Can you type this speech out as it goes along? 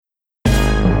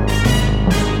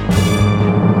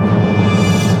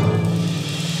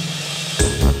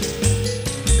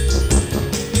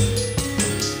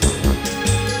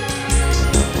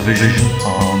Vision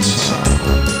on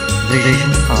Sound.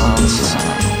 Vision on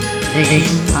Sound. Vision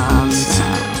on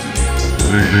Sound.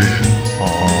 Vision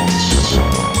on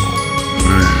Sound.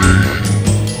 Vision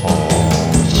on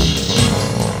Sound.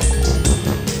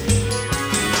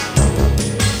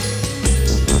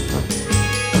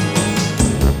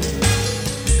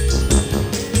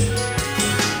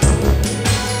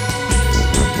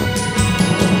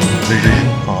 Vision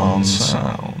on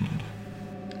Sound.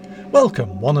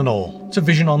 Welcome, one and all, to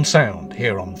Vision on Sound,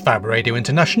 here on Fab Radio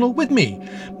International with me,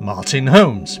 Martin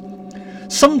Holmes.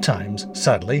 Sometimes,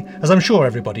 sadly, as I'm sure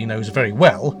everybody knows very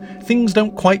well, things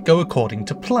don't quite go according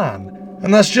to plan,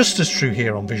 and that's just as true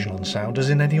here on Vision on Sound as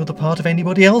in any other part of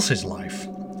anybody else's life.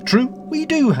 True, we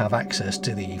do have access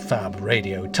to the Fab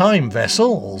Radio Time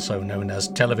Vessel, also known as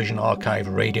Television Archive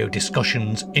Radio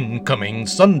Discussions Incoming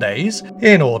Sundays,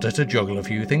 in order to juggle a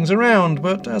few things around,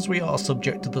 but as we are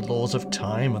subject to the laws of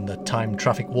time and the time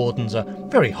traffic wardens are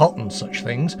very hot on such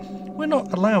things, we're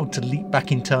not allowed to leap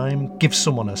back in time, give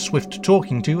someone a swift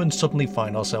talking to, and suddenly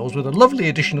find ourselves with a lovely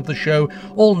edition of the show,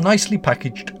 all nicely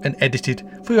packaged and edited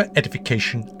for your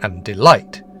edification and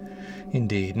delight.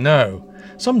 Indeed, no.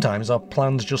 Sometimes our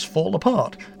plans just fall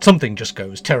apart. Something just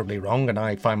goes terribly wrong, and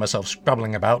I find myself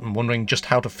scrabbling about and wondering just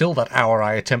how to fill that hour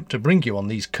I attempt to bring you on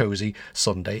these cosy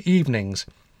Sunday evenings.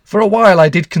 For a while I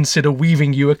did consider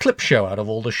weaving you a clip show out of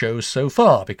all the shows so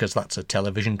far, because that's a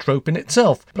television trope in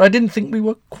itself, but I didn't think we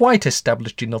were quite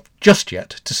established enough just yet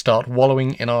to start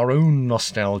wallowing in our own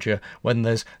nostalgia when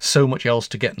there's so much else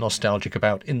to get nostalgic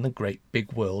about in the great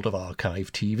big world of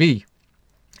archive TV.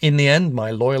 In the end,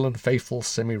 my loyal and faithful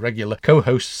semi-regular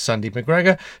co-host Sandy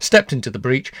McGregor stepped into the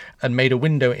breach and made a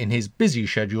window in his busy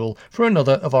schedule for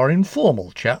another of our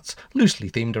informal chats, loosely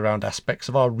themed around aspects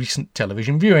of our recent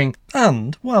television viewing.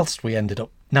 And whilst we ended up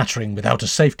nattering without a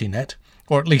safety net,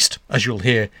 or at least, as you'll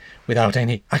hear, without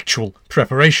any actual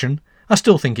preparation, I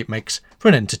still think it makes for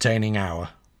an entertaining hour.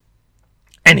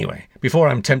 Anyway, before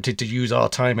I'm tempted to use our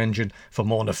time engine for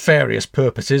more nefarious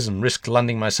purposes and risk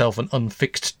landing myself an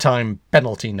unfixed time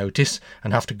penalty notice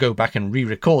and have to go back and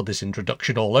re-record this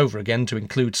introduction all over again to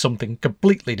include something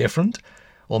completely different,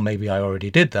 or maybe I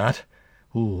already did that.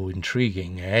 Ooh,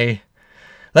 intriguing, eh?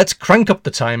 Let's crank up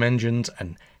the time engines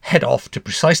and head off to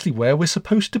precisely where we're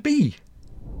supposed to be.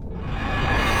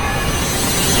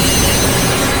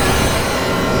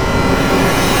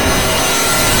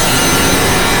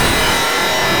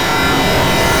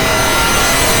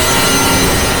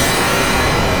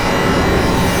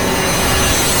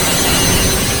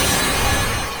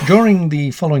 During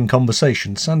the following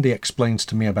conversation, Sandy explains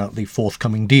to me about the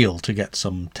forthcoming deal to get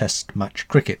some test match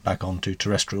cricket back onto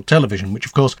terrestrial television, which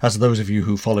of course, as those of you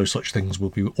who follow such things will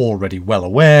be already well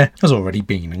aware, has already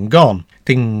been and gone.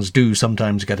 Things do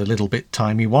sometimes get a little bit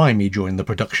timey-wimey during the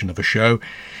production of a show,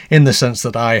 in the sense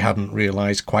that I hadn't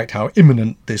realised quite how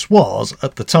imminent this was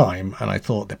at the time, and I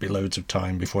thought there'd be loads of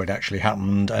time before it actually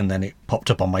happened, and then it popped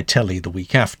up on my telly the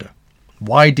week after.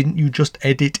 Why didn't you just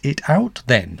edit it out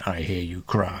then, I hear you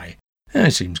cry.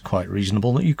 It seems quite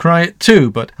reasonable that you cry it too,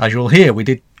 but as you'll hear, we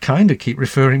did kind of keep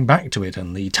referring back to it,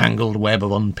 and the tangled web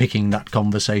of unpicking that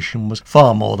conversation was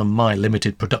far more than my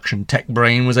limited production tech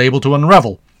brain was able to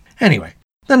unravel. Anyway,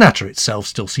 the natter itself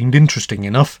still seemed interesting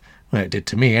enough. Well, it did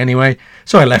to me anyway,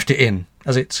 so I left it in,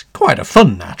 as it's quite a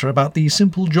fun natter about the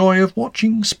simple joy of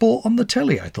watching sport on the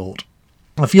telly, I thought.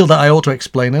 I feel that I ought to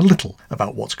explain a little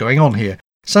about what's going on here.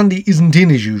 Sandy isn't in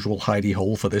his usual hidey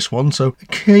hole for this one, so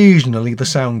occasionally the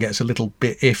sound gets a little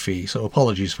bit iffy, so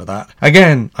apologies for that.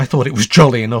 Again, I thought it was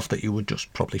jolly enough that you would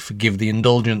just probably forgive the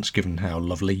indulgence, given how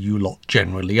lovely you lot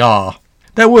generally are.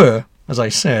 There were, as I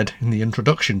said in the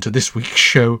introduction to this week's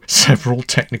show, several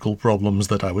technical problems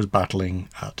that I was battling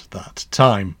at that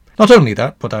time. Not only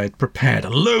that, but I had prepared a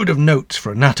load of notes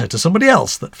for a natter to somebody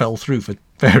else that fell through for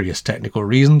various technical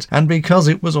reasons, and because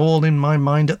it was all in my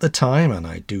mind at the time, and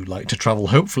I do like to travel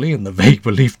hopefully in the vague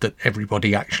belief that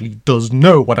everybody actually does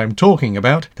know what I'm talking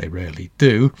about, they rarely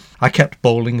do, I kept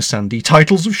bowling Sandy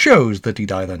titles of shows that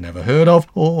he'd either never heard of,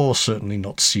 or certainly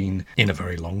not seen in a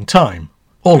very long time.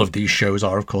 All of these shows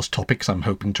are, of course, topics I'm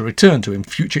hoping to return to in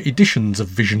future editions of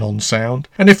Vision on Sound,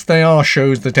 and if they are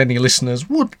shows that any listeners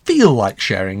would feel like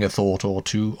sharing a thought or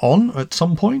two on at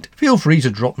some point, feel free to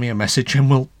drop me a message and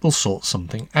we'll sort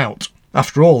something out.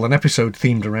 After all, an episode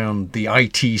themed around the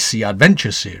ITC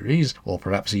Adventure series, or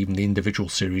perhaps even the individual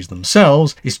series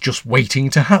themselves, is just waiting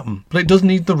to happen, but it does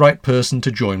need the right person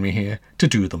to join me here to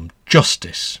do them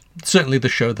justice. Certainly the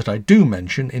show that I do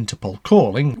mention, Interpol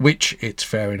Calling, which, it's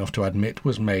fair enough to admit,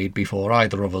 was made before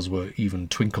either of us were even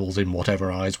twinkles in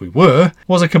whatever eyes we were,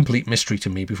 was a complete mystery to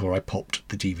me before I popped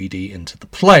the DVD into the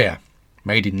player.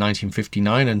 Made in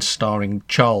 1959 and starring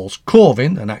Charles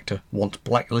Corvin, an actor once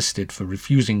blacklisted for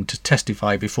refusing to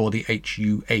testify before the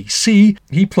HUAC,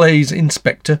 he plays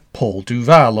Inspector Paul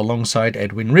Duval alongside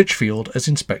Edwin Richfield as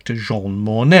Inspector Jean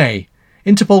Mornay.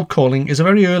 Interpol Calling is a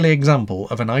very early example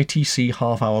of an ITC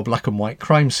half-hour black-and-white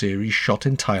crime series shot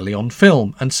entirely on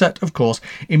film and set, of course,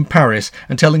 in Paris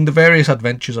and telling the various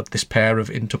adventures of this pair of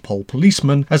Interpol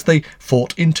policemen as they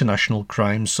fought international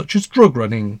crimes such as drug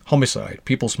running, homicide,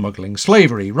 people smuggling,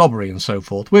 slavery, robbery and so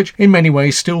forth, which in many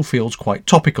ways still feels quite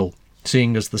topical,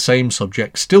 seeing as the same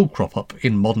subjects still crop up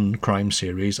in modern crime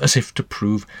series as if to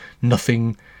prove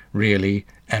nothing really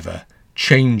ever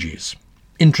changes.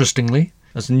 Interestingly,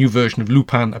 as the new version of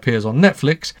Lupin appears on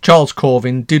Netflix, Charles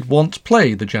Corvin did once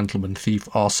play the gentleman thief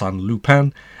Arsène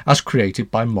Lupin, as created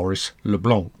by Maurice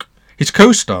Leblanc. His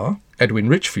co-star, Edwin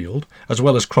Richfield, as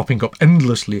well as cropping up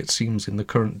endlessly it seems in the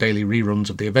current daily reruns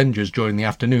of The Avengers during the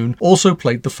afternoon, also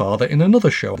played the father in another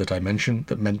show that I mentioned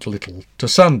that meant little to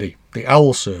Sandy, The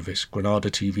Owl Service, Granada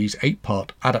TV's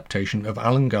 8-part adaptation of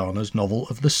Alan Garner's novel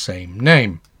of the same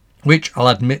name, which, I'll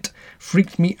admit,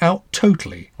 freaked me out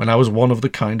totally when I was one of the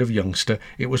kind of youngster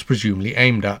it was presumably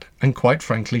aimed at, and quite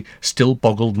frankly still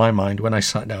boggled my mind when I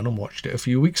sat down and watched it a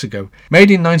few weeks ago. Made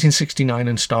in 1969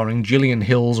 and starring Gillian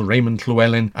Hills, Raymond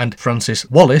Llewellyn and Francis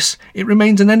Wallace, it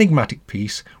remains an enigmatic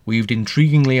piece, weaved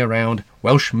intriguingly around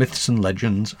Welsh myths and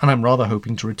legends, and I'm rather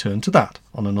hoping to return to that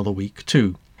on another week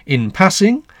too. In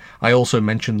passing, I also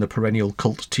mentioned the perennial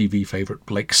cult TV favourite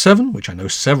Blake 7, which I know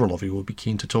several of you will be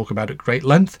keen to talk about at great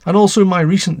length, and also my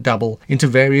recent dabble into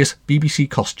various BBC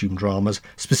costume dramas,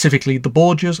 specifically the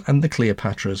Borgias and the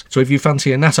Cleopatras. So if you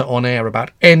fancy a natter on air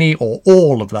about any or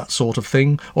all of that sort of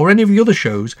thing, or any of the other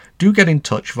shows, do get in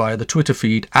touch via the Twitter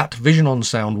feed at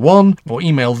VisionOnSound1 or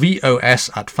email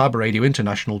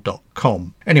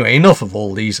vos@fabradiointernational.com. Anyway, enough of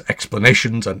all these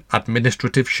explanations and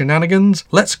administrative shenanigans.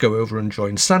 Let's go over and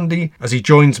join Sandy as he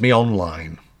joins me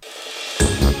online.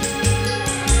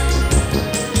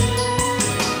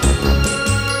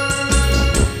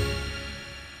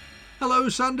 Hello,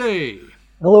 Sandy.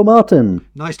 Hello, Martin.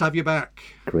 Nice to have you back.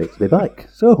 Great to be back.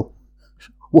 So,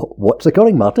 what's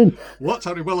occurring, Martin? What's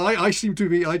happening? Well, I just seem to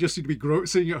be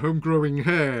sitting at home growing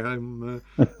hair. I'm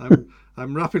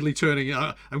rapidly turning.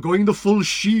 I'm going the full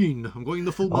Sheen. I'm going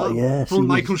the full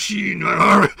Michael Sheen.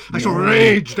 I shall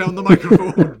rage down the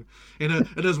microphone in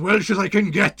as Welsh as I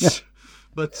can get.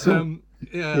 But and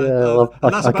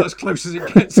that's about as close as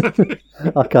it gets. I think.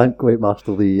 I can't quite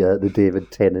master the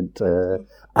David Tennant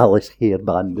Alice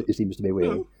hairband that he seems to be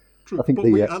wearing. No, true. I think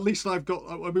but at least I've got.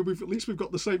 I mean, we've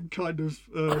got the same kind of.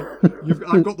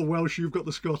 I've got the Welsh, you've got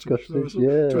the Scottish.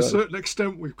 To a certain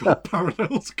extent, we've got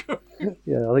parallels going.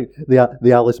 Yeah, I think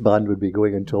the Alice band would be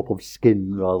going on top of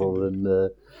skin rather than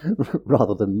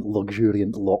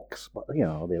luxuriant locks. But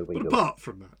there we go. Apart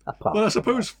from that, I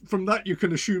suppose from that you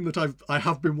can assume that I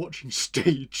have been watching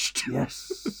Staged.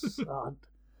 Yes.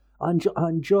 I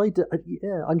enjoyed it. I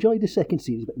enjoyed the second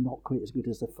series, but not quite as good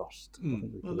as the first.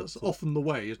 Well, that's often the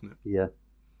way, isn't it? Yeah,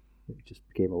 it just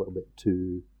became a little bit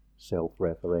too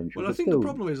self-referential. Well, I think the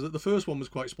problem is that the first one was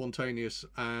quite spontaneous,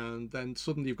 and then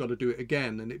suddenly you've got to do it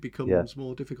again, and it becomes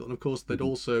more difficult. And of course, they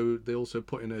also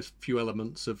put in a few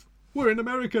elements of "we're in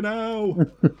America now"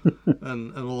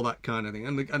 and all that kind of thing,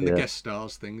 and the guest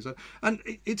stars things, and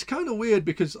it's kind of weird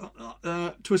because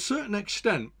to a certain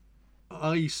extent,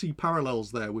 I see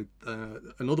parallels there with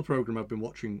another program I've been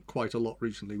watching quite a lot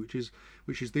recently, which is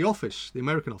The Office, the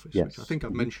American Office, which I think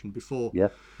I've mentioned before. Yeah.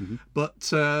 Mm-hmm.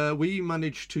 But we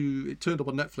managed to. It turned up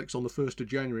on Netflix on the 1st of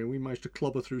January, and we managed to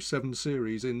clobber through 7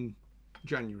 series in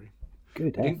January.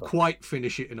 Good. We didn't quite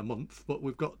finish it in a month, but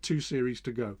we've got 2 series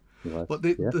to go. Right. But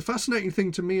the fascinating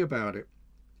thing to me about it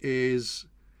is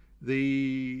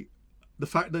the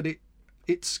fact that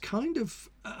it's kind of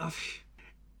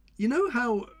you know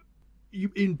how.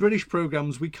 In British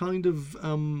programs, we kind of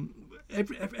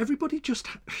everybody just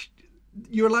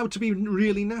you're allowed to be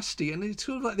really nasty, and it's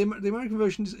sort of like the American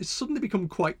version is suddenly become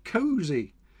quite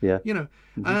cozy. Yeah,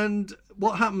 Mm-hmm. And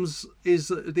what happens is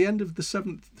that at the end of the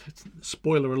 7th,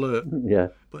 spoiler alert. Yeah.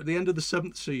 But at the end of the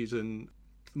 7th season,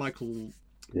 Michael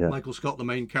Scott, the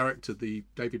main character, the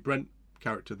David Brent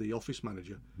character, the office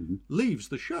manager, leaves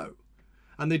the show,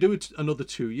 and they do it another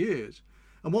 2 years.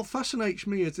 And what fascinates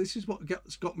me is this is what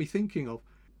got me thinking of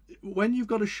when you've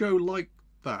got a show like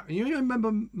that. And you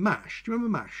remember MASH? Do you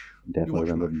remember MASH?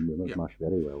 Definitely remember MASH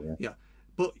very well. Yeah. Yeah,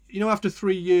 but after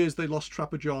 3 years, they lost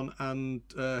Trapper John and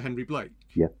Henry Blake.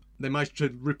 Yeah. They managed to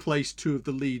replace 2 of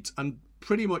the leads and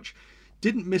pretty much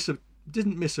didn't miss a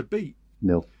beat.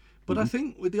 No. But I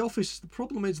think with The Office, the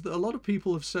problem is that a lot of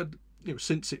people have said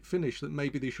since it finished, that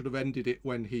maybe they should have ended it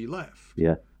when he left.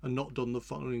 Yeah. And not done the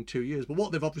following 2 years. But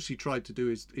what they've obviously tried to do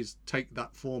is take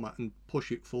that format and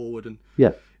push it forward and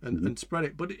and spread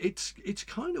it. But it's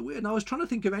kind of weird. And I was trying to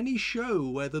think of any show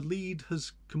where the lead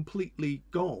has completely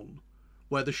gone,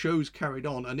 where the show's carried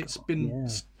on and it's been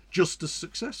just as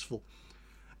successful.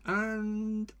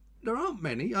 And there aren't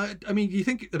many. I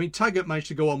mean, Taggart managed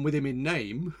to go on with him in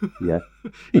name,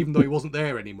 even though he wasn't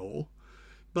there anymore.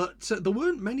 But there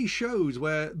weren't many shows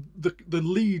where the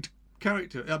lead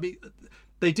character. I mean,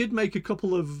 they did make a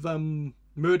couple of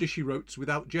Murder, She Wrote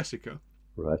without Jessica.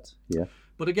 Right. Yeah.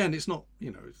 But again, it's not.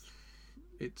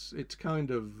 It's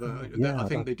kind of. I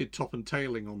think they did Top and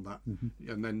Tailing on that,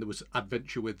 and then there was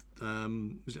Adventure with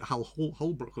was it Hal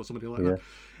Holbrook or something like that.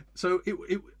 So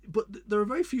but there are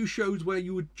very few shows where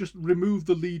you would just remove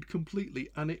the lead completely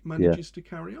and it manages to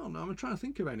carry on. I'm trying to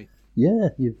think of any. Yeah,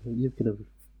 you've kind of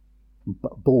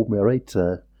bowled me right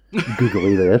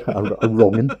googly there. I'm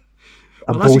wronging.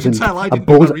 Well, as you can tell, I didn't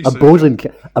do my research.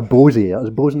 A Bosie. That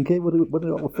was Bosenke. What did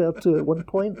it refer to at one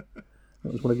point?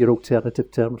 That was one of your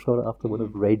alternative terms for it after one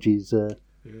of Reggie's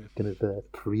kind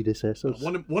of predecessors.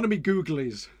 One of me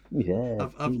googlies. Yeah.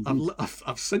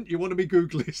 I've sent you one of me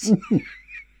googlies.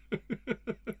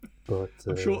 But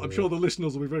I'm sure the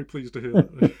listeners will be very pleased to hear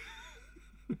that.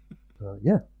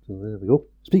 Yeah. So there we go.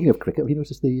 Speaking of cricket, have you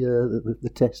noticed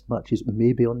the test matches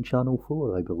may be on Channel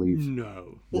 4, I believe?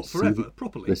 No. What, forever?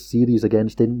 Properly? The series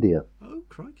against India. Oh,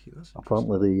 crikey. That's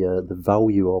apparently the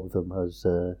value of them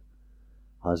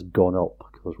has gone up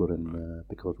because we're in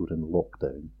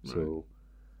lockdown. Right. So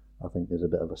I think there's a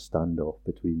bit of a standoff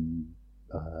between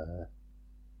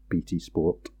BT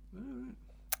Sport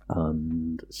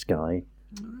and Sky,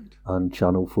 and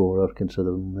Channel 4 are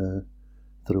considering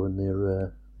throwing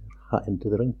their hat into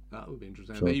the ring. That would be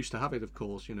interesting. So, they used to have it, of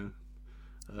course,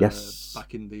 yes.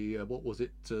 Back in the what was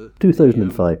it?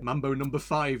 2005. Mambo number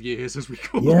 5 years, as we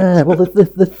call it. Yeah. Well,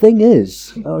 the thing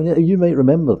is, you might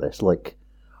remember this. Like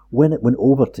when it went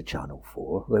over to Channel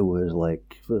 4, there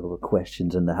were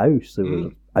questions in the house. There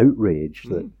was outrage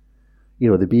that the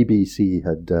BBC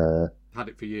had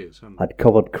it for years. Had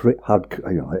covered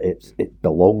it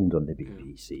belonged on the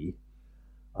BBC,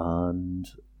 and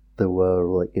they were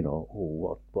like,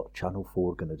 what Channel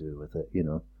 4 going to do with it,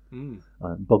 And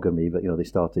bugger me, but they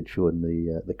started showing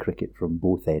the cricket from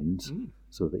both ends,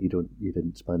 so that you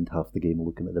didn't spend half the game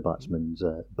looking at the batsman's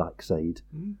backside,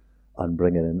 and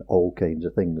bringing in all kinds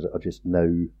of things that are just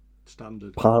now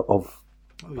standard part of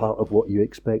what you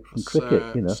expect from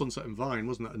cricket. Sunset and Vine,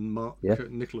 wasn't it? And Mark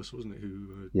Nicholas, wasn't it,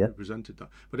 who presented that?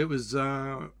 But it was.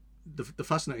 The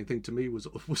fascinating thing to me was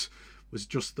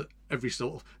just that every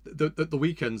sort of the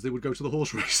weekends they would go to the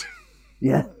horse race.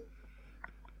 Yeah.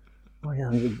 Oh yeah,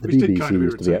 the Which BBC did kind of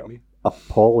used to be irritate me.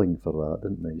 Appalling for that,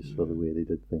 didn't they? Just for the way they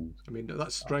did things. I mean,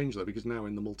 that's strange though, because now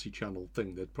in the multi-channel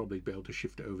thing, they'd probably be able to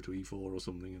shift it over to E4 or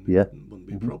something, and it wouldn't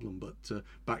be a problem. But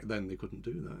back then they couldn't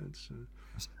do that.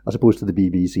 As opposed to the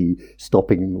BBC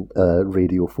stopping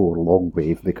Radio 4 long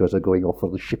wave because they're going off for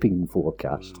the shipping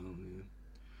forecast.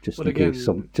 Just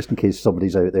in case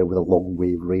somebody's out there with a long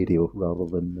wave radio rather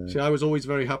than. See, I was always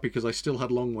very happy because I still had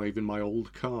long wave in my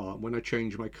old car. When I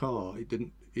changed my car, it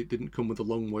didn't come with a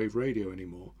long wave radio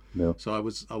anymore. No. So I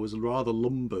was rather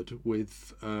lumbered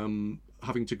with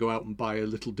having to go out and buy a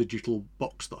little digital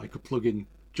box that I could plug in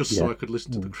just so I could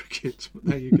listen to the cricket. But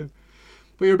there you go.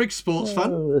 But you're a big sports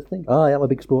fan. I am a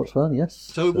big sports fan, yes.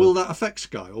 So will that affect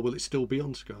Sky, or will it still be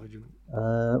on Sky? Do you think?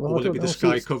 Or will it be the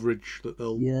Sky coverage that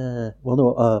they'll? Yeah. Well,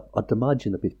 no. I'd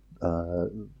imagine they're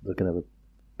going to have a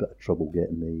bit of trouble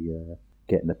getting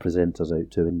the presenters out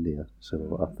to India.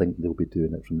 So I think they'll be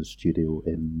doing it from the studio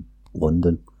in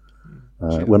London.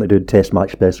 When they're doing test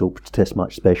match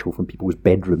special from people's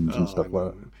bedrooms and stuff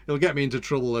like that. It'll get me into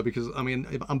trouble though, because I mean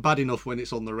I'm bad enough when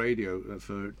it's on the radio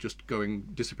for just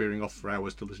disappearing off for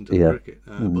hours to listen to the cricket.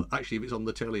 But actually, if it's on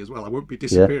the telly as well, I won't be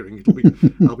disappearing. It'll be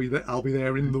I'll be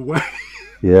there in the way.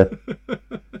 Yeah.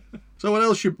 So what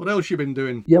else you been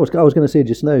doing? Yeah, I was going to say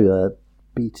just now.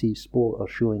 BT Sport are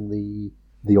showing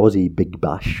the Aussie Big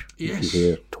Bash, which is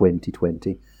here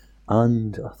 2020,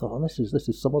 and I thought, this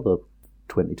is some other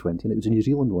 2020, and it was a New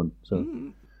Zealand one. So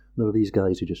there are these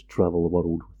guys who just travel the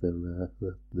world with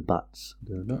the bats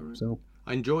doing that. Right. So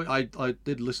I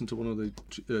did listen to one of the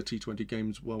T20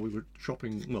 games while we were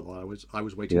shopping. Well, I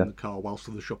was waiting in the car whilst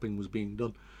the shopping was being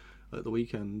done at the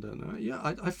weekend, and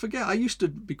I forget. I used to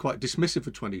be quite dismissive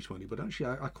of 2020, but actually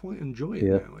I quite enjoy it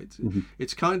now.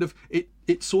 It's kind of it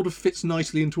sort of fits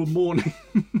nicely into a morning.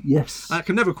 Yes, I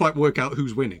can never quite work out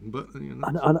who's winning, but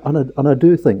and I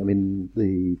do think. I mean,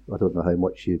 I don't know how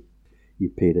much you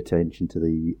paid attention to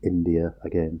the India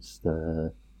against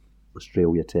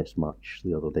Australia Test match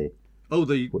the other day. Oh,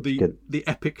 the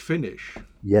epic finish.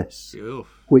 Yes. Ugh.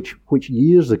 Which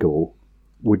years ago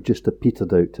would just have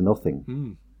petered out to nothing.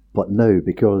 Mm. But now,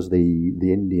 because the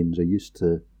Indians are used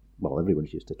to, well,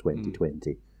 everyone's used to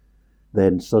 2020,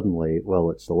 then suddenly, well,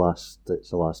 it's the last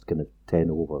kind of 10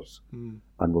 overs, and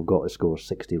we've got to score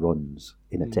 60 runs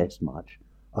in a test match,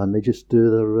 and they just do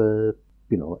their,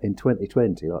 in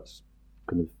 2020, that's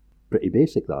kind of pretty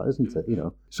basic, that, isn't it?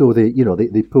 So they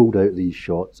pulled out these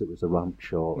shots. It was a ramp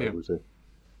shot. It was the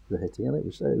hitting, and it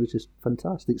was just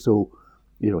fantastic. So,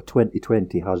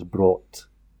 2020 has brought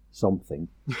something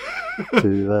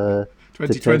to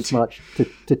test match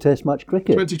to test match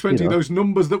cricket. 2020, those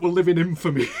numbers that will live in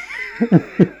infamy.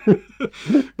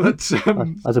 But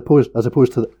as opposed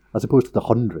to the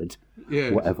 100,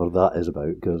 whatever that is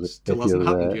about, because still hasn't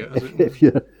happened yet, has it?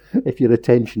 if your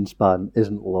attention span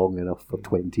isn't long enough for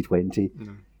 2020,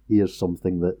 here's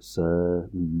something that's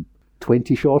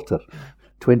 20 shorter.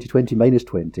 2020 minus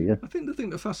 20. Yeah. I think the thing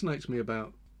that fascinates me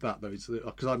about that, though, is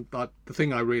because the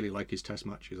thing I really like is test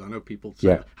matches. I know people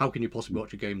say, how can you possibly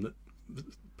watch a game that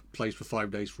plays for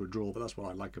 5 days for a draw? But that's what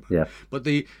I like about it. But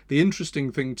the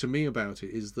interesting thing to me about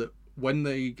it is that when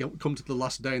they come to the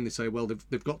last day and they say, well,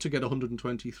 they've got to get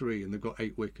 123 and they've got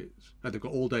 8 wickets and they've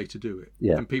got all day to do it,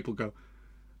 and people go,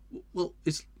 well,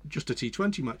 it's just a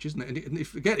T20 match, isn't it? And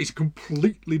if again, it's a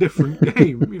completely different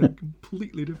game,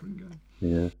 completely different game.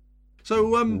 Yeah.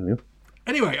 So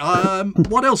anyway,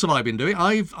 what else have I been doing?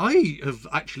 I have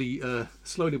actually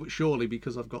slowly but surely,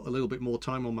 because I've got a little bit more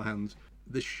time on my hands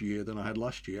this year than I had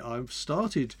last year, I've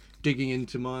started digging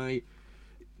into my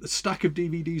stack of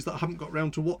DVDs that I haven't got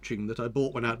round to watching that I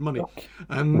bought when I had money.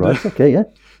 And right. Okay. Yeah.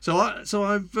 So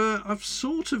I've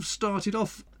sort of started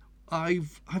off. I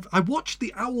watched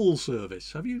the Owl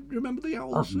Service. Have you remember the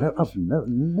Owl Service? I've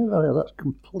never. That's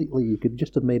completely. You could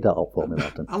just have made that up for me,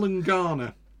 Martin. Alan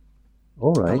Garner.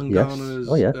 All right. Alan Garner's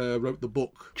wrote the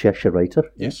book. Cheshire writer.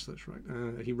 Yes, that's right.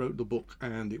 He wrote the book,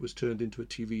 and it was turned into a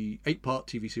 8-part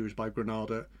TV series by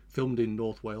Granada, filmed in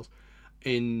North Wales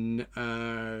in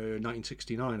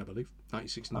 1969, I believe.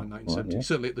 1969, 1970. Right,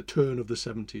 Certainly at the turn of the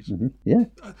 70s. Mm-hmm. Yeah.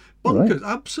 Bonkers.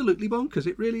 Right. Absolutely bonkers.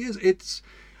 It really is. It's.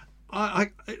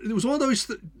 It was one of those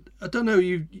that I don't know.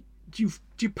 Do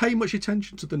you pay much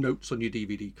attention to the notes on your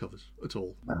DVD covers at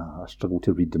all? I struggle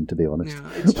to read them, to be honest. Yeah,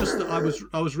 it's just that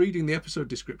I was reading the episode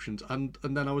descriptions and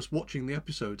then I was watching the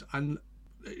episodes, and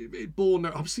it bore no.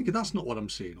 I was thinking that's not what I'm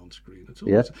seeing on screen at all.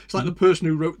 Yeah. It's like the person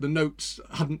who wrote the notes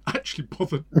hadn't actually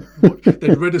bothered.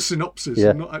 They'd read a synopsis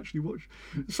and not actually watched.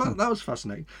 That was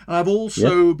fascinating. And I've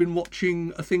also been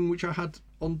watching a thing which I had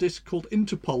on disc called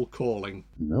Interpol Calling.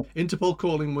 Nope. Interpol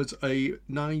Calling was a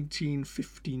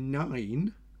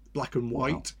 1959 black and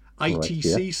white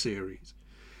ITC series.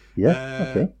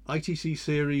 Yeah. ITC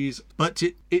series, but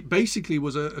it basically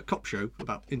was a cop show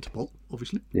about Interpol,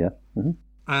 obviously. Yeah. Mm-hmm.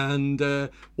 And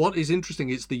what is interesting,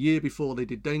 it's the year before they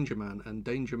did Danger Man, and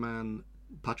Danger Man,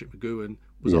 Patrick McGoohan,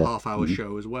 was a half-hour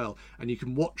show as well. And you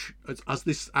can watch as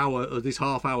this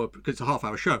half-hour, because it's a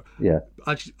half-hour show. Yeah.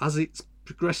 As it's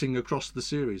progressing across the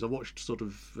series, I've watched sort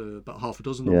of about half a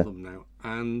dozen of them now,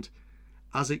 and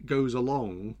as it goes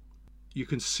along, you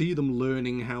can see them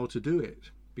learning how to do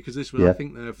it, because this was, I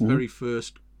think, their very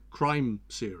first crime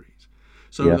series.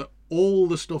 So that all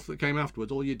the stuff that came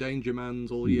afterwards, all your Danger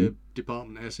Mans, all your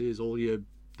Department S's, all your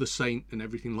The Saint and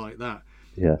everything like that,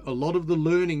 a lot of the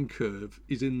learning curve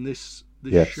is in this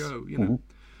show.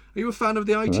 Are you a fan of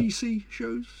the ITC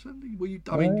shows, Sandy?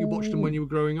 You watched them when you were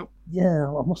growing up? Yeah,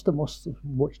 I must have watched a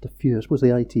few. I suppose the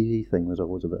ITV thing was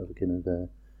always a bit of a kind of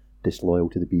disloyal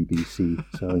to the BBC.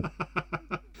 So.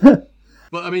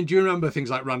 But I mean, do you remember things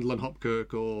like Randall and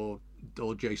Hopkirk or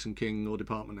Jason King or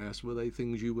Department S? Were they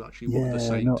things you actually watched? The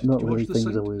Saint? Not really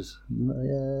things I was.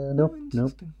 No.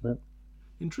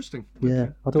 Interesting. Yeah,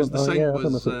 okay. I don't. The Saint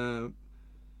was.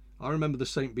 I remember the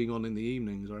Saint being on in the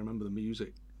evenings. I remember the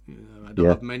music. I don't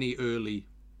have many early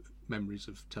memories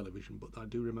of television, but I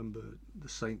do remember the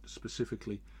Saint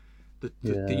specifically. The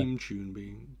theme tune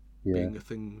being a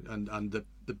thing, and the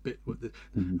bit where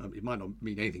it might not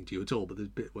mean anything to you at all, but the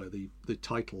bit where the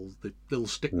title, the little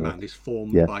stick man, is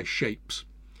formed by shapes,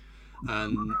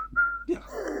 and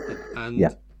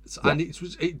it's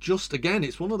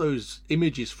one of those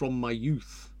images from my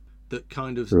youth that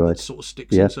kind of sort of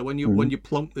sticks in. So when you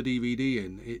plonk the DVD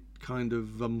in, it kind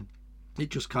of it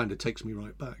just kind of takes me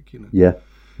right back, Yeah.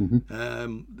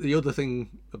 The other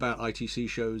thing about ITC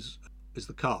shows is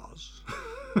the cars.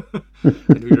 And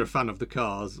if you're a fan of the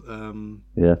cars,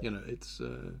 it's.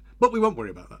 But we won't worry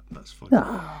about that. That's fine.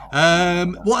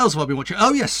 What else have I been watching?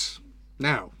 Oh yes.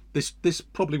 Now this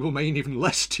probably will mean even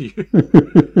less to you.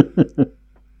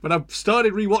 But I've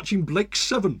started rewatching Blake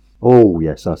 7. Oh,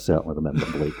 yes, I certainly remember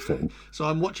Blake's thing. So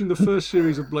I'm watching the first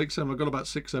series of Blake 7. I've got about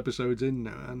 6 episodes in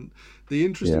now. And the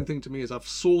interesting thing to me is I've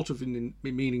sort of been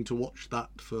meaning to watch that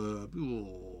for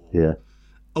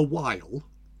a while.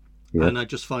 Yeah. And I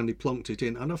just finally plunked it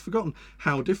in. And I've forgotten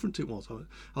how different it was.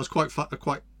 I was quite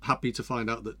happy to find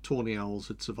out that tawny owls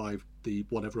had survived the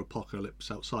whatever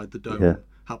apocalypse outside the dome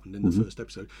happened in the first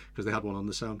episode, because they had one on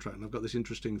the soundtrack. And I've got this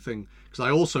interesting thing, because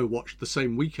I also watched the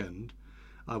same weekend,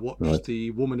 I watched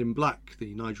The Woman in Black,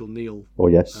 the Nigel Neal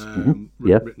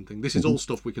written thing. This is all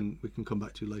stuff we can come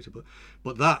back to later,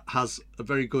 but that has a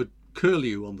very good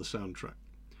curlew on the soundtrack.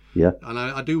 Yeah, and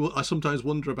I sometimes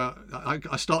wonder about.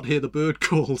 I start to hear the bird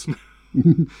calls now.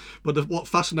 But what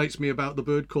fascinates me about the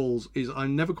bird calls is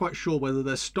I'm never quite sure whether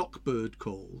they're stock bird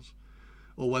calls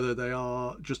or whether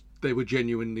they were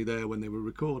genuinely there when they were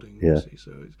recording. Yeah.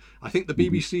 So I think the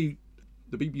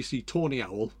BBC tawny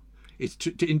owl is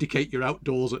to indicate you're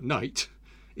outdoors at night.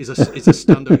 Is a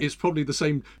standard. It's probably the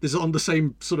same. This is on the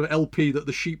same sort of LP that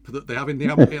the sheep that they have in the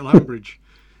Ambridge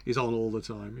is on all the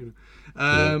time.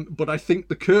 But I think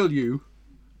the curlew,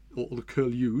 or the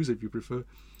curlews, if you prefer,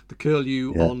 the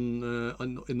curlew in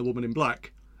The Woman in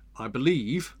Black, I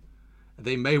believe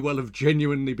they may well have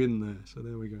genuinely been there. So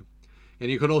there we go. And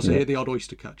you can also hear the odd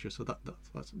oyster catcher. So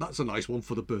that's a nice one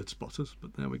for the bird spotters.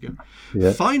 But there we go.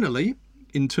 Yeah. Finally,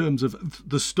 in terms of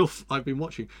the stuff I've been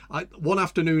watching, one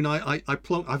afternoon I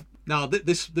plunked. Now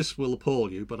this will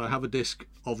appall you, but I have a disc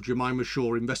of Jemima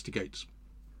Shaw Investigates.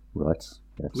 Right.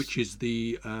 Yes. Which is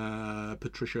the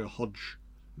Patricia Hodge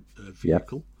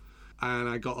vehicle. And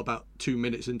I got about 2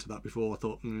 minutes into that before I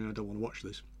thought, I don't want to watch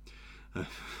this.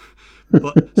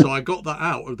 So I got that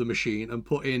out of the machine and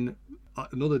put in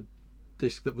another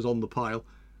disc that was on the pile,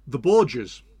 The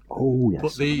Borgias. Oh, yes.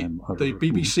 But the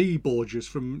BBC Borgias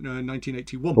from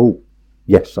 1981. Oh,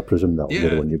 yes, I presume that was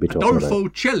the one you'd be talking about. Adolfo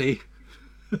Celli.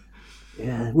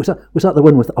 Yeah, was that the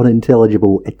one with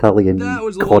unintelligible Italian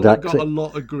cod accent? It got a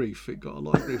lot of grief.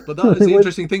 But that is the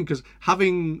interesting thing, because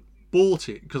having bought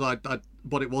it, because I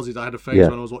had a phase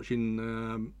when I was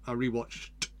watching. I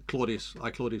rewatched Claudius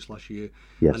last year,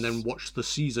 and then watched the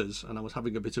Caesars, and I was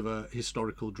having a bit of a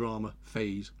historical drama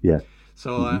phase. Yeah.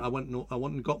 So I went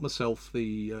and got myself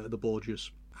the Borgias,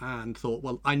 and thought,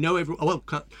 well, I know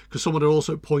because someone had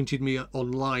also pointed me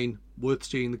online worth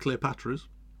seeing the Cleopatras,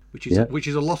 which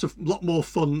is a lot more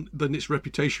fun than its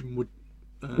reputation would.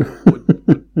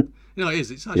 It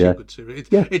is. It's actually a good series.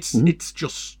 It's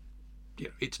just.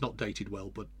 It's not dated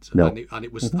well, but and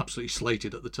it was absolutely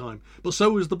slated at the time. But so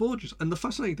was the Borgias. And the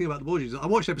fascinating thing about the Borgias is I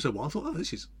watched episode 1. I thought,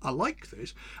 I like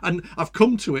this, and I've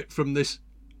come to it from this.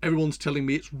 Everyone's telling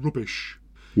me it's rubbish.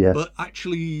 Yeah. But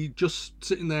actually, just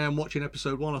sitting there and watching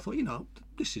episode 1, I thought,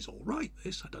 this is all right.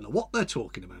 I don't know what they're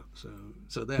talking about.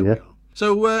 So there we are.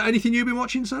 So anything you've been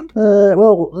watching, Sand?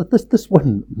 Well, this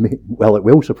one, it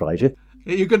will surprise you.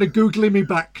 You're going to googly me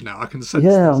back now. I can sense.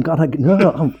 Yeah,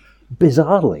 I'm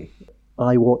bizarrely.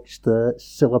 I watched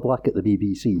Cilla Black at the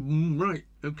BBC. Right,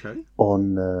 okay.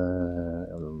 On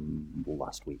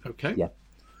last week. Okay. Yeah.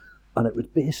 And it was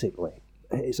basically,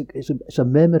 it's a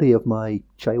memory of my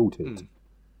childhood,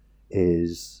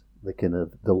 is the kind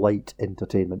of the light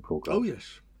entertainment programme. Oh,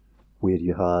 yes. Where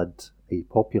you had a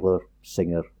popular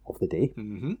singer of the day,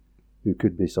 who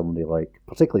could be somebody like,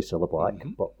 particularly Cilla Black,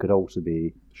 but could also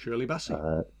be Shirley Bassey,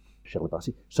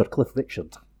 Sir Cliff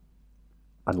Richard,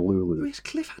 and Lulu. Oh, yes,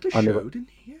 Cliff had a show, didn't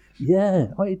he? Yes. Yeah,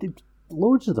 he did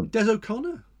loads of them. Des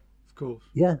O'Connor, of course.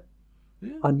 Yeah.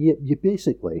 And you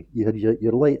basically, you had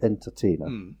your light entertainer,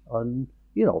 and,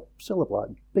 Cilla Black,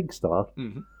 big star,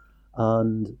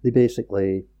 and they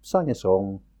basically sang a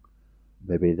song,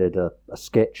 maybe did a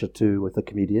sketch or two with a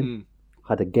comedian,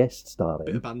 had a guest star in.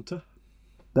 Bit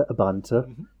of banter.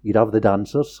 You'd have the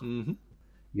dancers.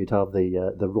 You'd have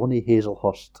the Ronnie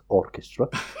Hazelhurst Orchestra.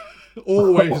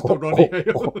 Always the Ronnie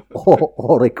Hale.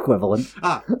 or equivalent.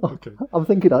 Okay. I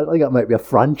think that might be a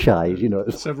franchise,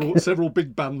 Several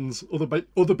big bands,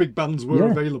 other big bands were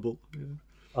available. Yeah.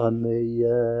 And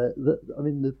the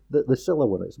Cilla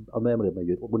one, it's a memory of my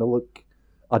youth. When I look,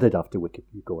 I did have to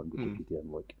go on Wikipedia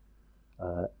and look.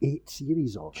 8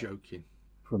 series of Joking.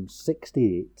 From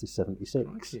 68 to 76.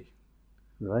 Crikey.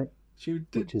 Right? She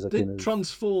did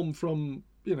transform from,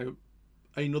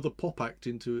 another pop act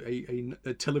into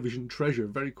a television treasure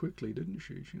very quickly, didn't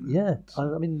she? Yeah.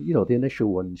 The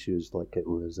initial one, she was like, it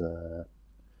was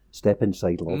Step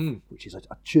Inside Love, which is a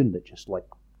tune that just like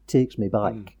takes me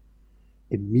back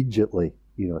immediately,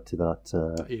 to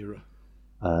that era.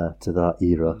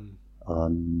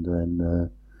 And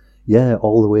then,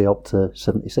 all the way up to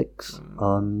 76.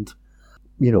 And,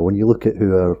 when you look at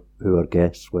who who our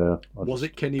guests were. Was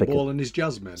it Kenny Ball and his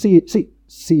Jazzmen?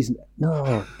 Season...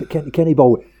 No, but Kenny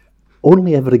Ball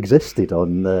only ever existed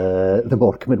on the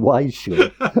Morecambe and Wise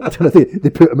show. I don't know if they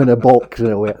put him in a box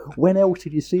in a way. When else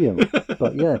did you see him?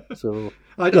 But yeah, so...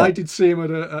 I did see him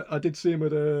at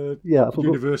a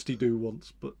university do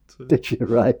once, but... did you?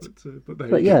 Right.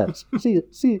 But yeah,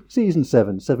 season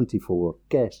 7, 74,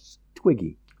 guests,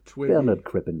 Twiggy. Bernard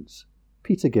Cribbins,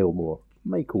 Peter Gilmore,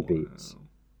 Michael Bates,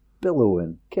 Bill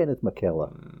Owen, Kenneth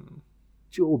McKellar,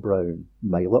 Joe Brown,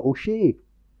 My Little Shay,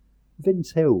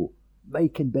 Vince Hill,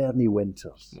 Mike and Bernie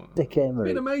Winters, Dick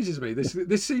Emery. It amazes me.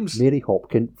 This seems Mary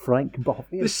Hopkin, Frank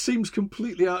Buffy. This seems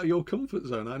completely out of your comfort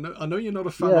zone. I know you're not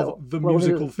a fan of the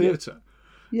musical theatre.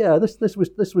 Yeah, this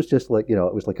was just like,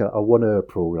 it was like a 1 hour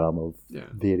programme of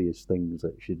various things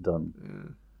that she'd done.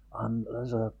 Yeah. And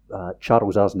there's a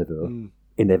Charles Aznavour,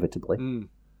 inevitably. And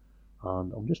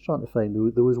I'm just trying to find,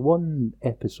 there was one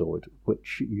episode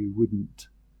which you wouldn't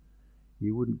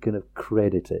kind of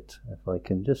credit it. If I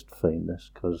can just find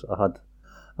this, because I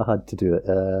had to do it.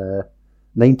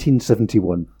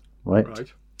 1971,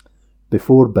 right?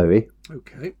 Before Bowie.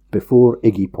 Okay. Before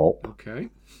Iggy Pop. Okay.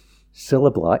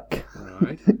 Cilla Black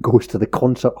goes to the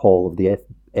concert hall of the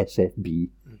SFB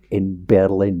in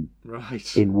Berlin.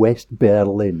 Right. In West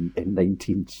Berlin in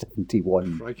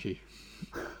 1971. Crikey.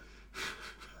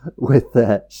 With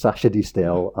Sasha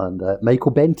Distel and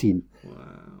Michael Bentine. Wow.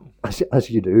 As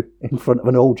you do, in front of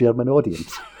an all-German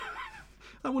audience.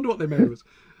 I wonder what they made of us.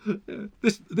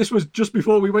 This was just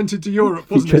before we went into Europe,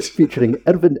 wasn't it? Featuring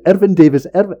Irvin Davis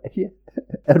and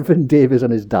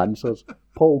his dancers,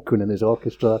 Paul Kuhn and his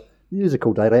orchestra,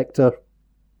 musical director.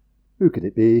 Who could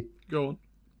it be? Go on.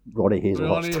 Ronnie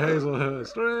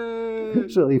Hazelhurst. Hooray.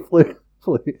 So he flew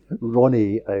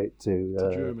Ronnie out to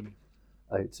Germany.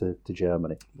 To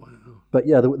Germany. Wow. But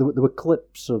yeah, there were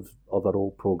clips of her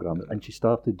old programme, and she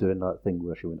started doing that thing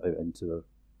where she went out into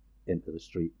the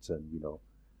streets and,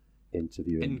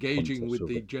 interviewing, engaging with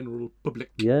the general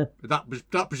public. Yeah,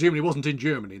 that presumably wasn't in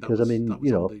Germany. Because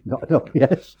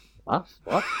yes, what?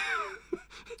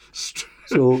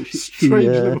 So strange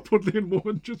Liverpudlian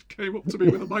woman just came up to me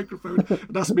with a microphone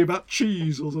and asked me about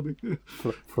cheese or something.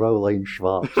 Fraulein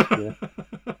Schwarz. Yeah.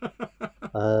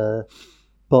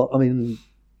 But I mean,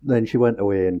 then she went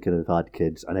away and kind of had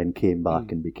kids, and then came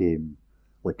back and became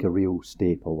like a real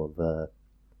staple of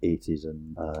 80s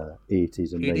and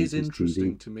 90s It is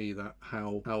interesting TV. To me that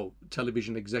how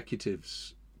television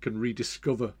executives can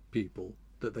rediscover people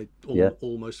that they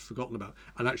almost forgotten about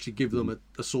and actually give them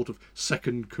a sort of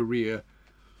second career.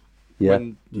 Yeah,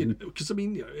 because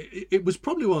it was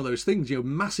probably one of those things.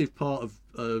 Massive part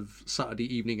of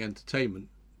Saturday evening entertainment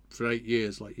for 8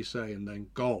 years, like you say, and then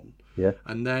gone. Yeah,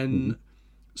 and then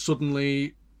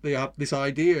suddenly they have this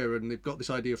idea, and they've got this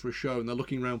idea for a show, and they're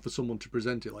looking around for someone to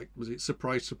present it. Like, was it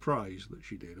Surprise Surprise that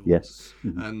she did? Yes,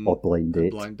 or Blind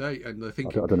Date. Blind Date, and I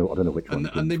think I don't know which one.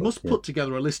 And they must put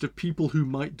together a list of people who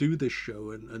might do this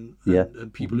show, and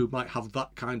people who might have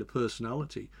that kind of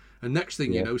personality. And next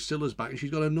thing you know, Cilla's back, and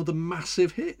she's got another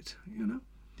massive hit.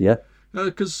 Yeah.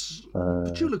 Because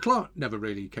Petula Clark never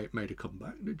really made a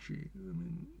comeback, did she?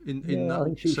 I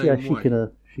think she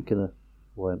kind of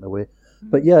went away.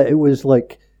 But yeah, it was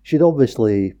like she'd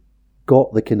obviously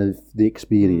got the kind of the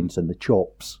experience and the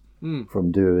chops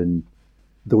from doing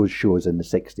those shows in the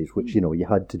 60s, which you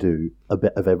had to do a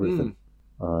bit of everything,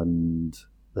 and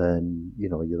then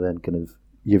you then kind of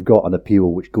you've got an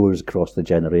appeal which goes across the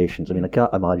generations. I mean, I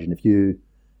can't imagine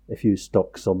if you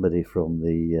stuck somebody from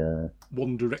the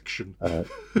One Direction,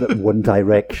 One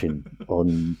Direction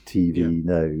on TV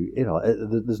now,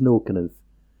 there's no kind of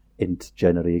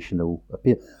intergenerational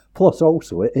appeal. Plus,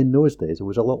 also in those days, there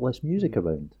was a lot less music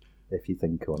around. If you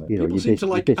think on it, people seem to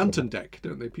like Ant and Dec,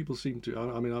 don't they? People seem to.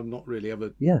 I mean, I've not really ever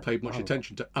paid much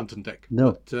attention to Ant and Dec.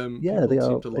 No, but, they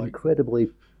are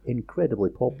incredibly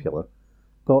popular,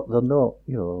 but they're not.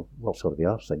 Well, sort of they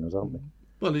are singers, aren't they?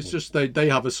 Well, it's just they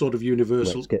have a sort of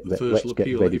universal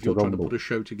appeal. That if you're trying to put a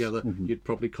show together, you'd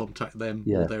probably contact them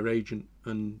or their agent,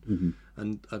 and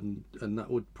that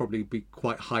would probably be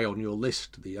quite high on your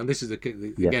list. And this is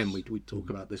again we talk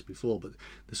about this before, but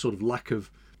the sort of lack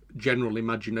of general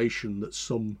imagination that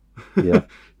some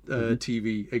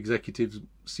TV executives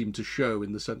seem to show,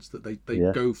 in the sense that they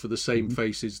go for the same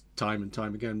faces time and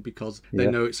time again because they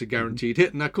know it's a guaranteed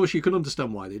hit. And of course you can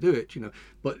understand why they do it,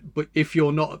 but if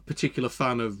you're not a particular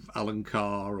fan of Alan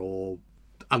Carr or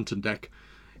Ant and Dec,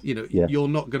 you're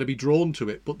not going to be drawn to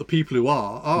it, but the people who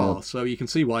are, so you can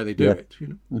see why they do it.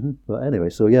 But anyway,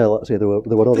 so let's say there were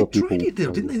other people. They tried it,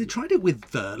 didn't they? They tried it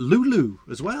with Lulu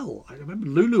as well. I remember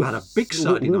Lulu had a big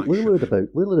Saturday night Lulu had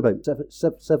about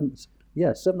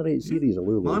Yeah, 7 or 8 series of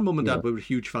Lulu. My mum and you dad know. were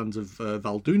huge fans of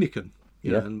Val Doonican.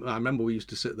 You know, Yeah. and I remember we used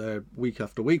to sit there week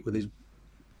after week with his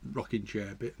rocking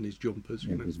chair bit and his jumpers.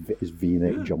 You know, His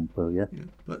V-neck Yeah. jumper, yeah. yeah.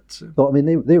 But But I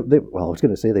mean, they well, I was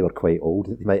going to say they were quite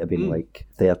old. They might have been like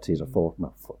 30s or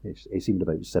 40s. He seemed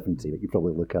about 70, but you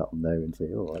probably look at him now and say,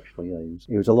 oh, actually, yeah,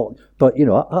 he was a lot. But, you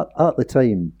know, at the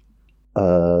time,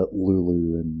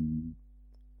 Lulu and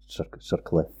Sir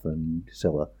Cliff and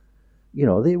Cilla, you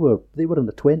know, they were in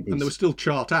the 20s. and there were still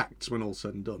chart acts when all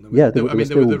said and done. They were I mean, they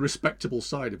still- were the respectable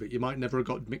side of it. You might never have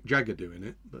got Mick Jagger doing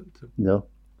it, but No.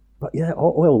 But yeah,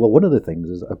 well, one of the things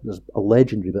is there's a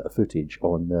legendary bit of footage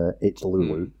on It's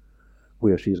Lulu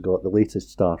where she's got the latest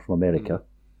star from America,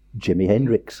 Jimi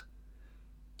Hendrix.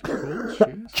 of course,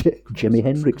 yes. Jimi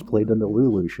Hendrix played on the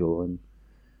Lulu show and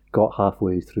got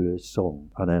halfway through his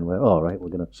song and then went, all right, we're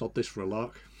going to Sod this for a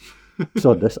lark.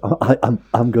 sod this.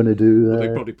 I'm going to do They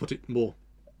probably put it more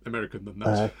American than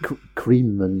that.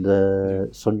 Cream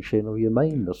and Sunshine of Your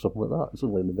Mind or something like that.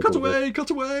 Something in the middle. Cut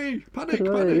away! Panic!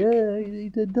 Yeah, he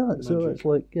did that. So it's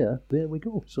like, yeah, there we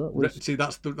go. So that was, See,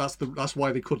 that's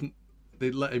why they couldn't.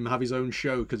 They let him have his own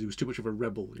show because he was too much of a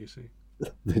rebel. You see.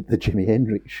 the Jimi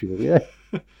Hendrix show, yeah.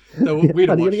 No, we'd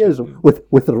have And watched here he is it.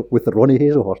 with the Ronnie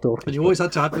Hazelhurst orchestra. And you always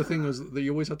had to have the thing was that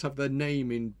you always had to have their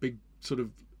name in big sort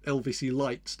of Elvis-y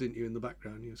lights, didn't you, in the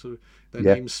background? You sort of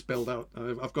their names spelled out.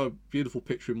 I've got a beautiful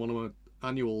picture in one of my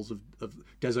annuals of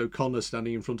Des O'Connor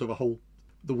standing in front of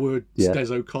the word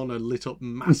Des O'Connor lit up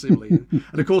massively.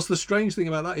 And of course, the strange thing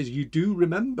about that is you do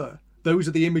remember. Those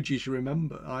are the images you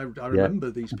remember. I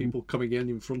remember these people coming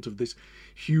in front of this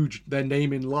huge, their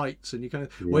name in lights, and you kind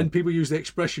of when people use the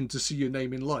expression to see your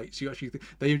name in lights, you actually think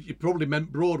it probably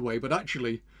meant Broadway, but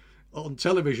actually on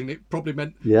television it probably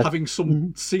meant having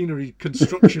some scenery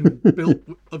construction built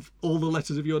of all the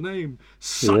letters of your name.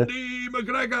 Sandy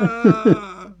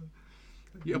McGregor.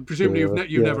 Yeah, presumably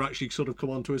you've never actually sort of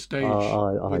come onto a stage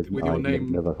with your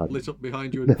name lit up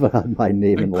behind you. Never had my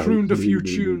name and in crooned a few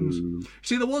tunes.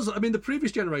 See, there was, I mean, the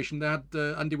previous generation, they had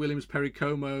Andy Williams, Perry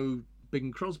Como,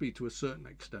 Bing Crosby to a certain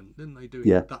extent, didn't they? Doing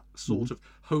that sort of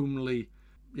homely,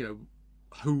 you know,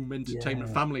 home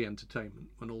entertainment, family entertainment,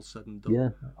 when all's said and done. Yeah,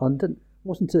 and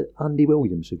wasn't it Andy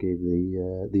Williams who gave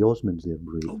the Osmonds their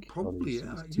break? Oh, probably,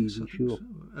 on his yes, TV I think show. so.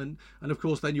 And of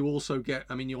course, then you also get,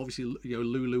 I mean, you obviously, you know,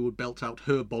 Lulu would belt out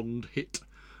her Bond hit,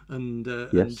 and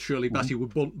Shirley Bassey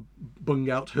would bung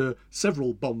out her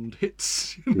several Bond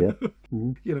hits. You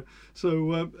know? You know,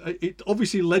 so it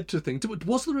obviously led to things.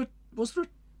 Was there a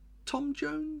Tom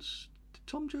Jones? Did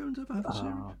Tom Jones ever have a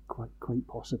series? Quite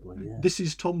possibly, yeah. This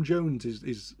is Tom Jones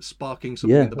is sparking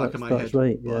something in the back of my head. That's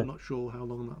right, but yeah. I'm not sure how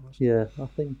long that was. Yeah, I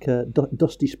think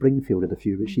Dusty Springfield had a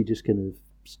few, but she just kind of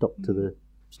stuck to the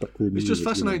music. It's just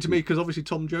fascinating to me because obviously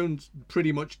Tom Jones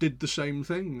pretty much did the same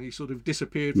thing. He sort of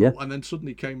disappeared and then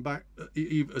suddenly came back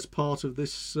as part of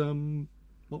this.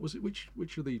 What was it? Which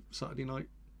of the Saturday night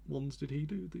ones did he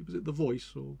do? Was it The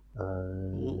Voice or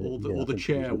the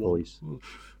Chair one? Voice.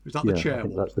 Was that the Chair I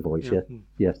think one? that's the Voice. Yeah,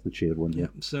 yes, the Chair one. Yeah.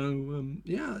 So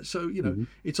you know,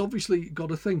 it's obviously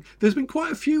got a thing. There's been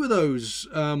quite a few of those.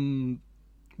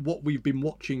 What we've been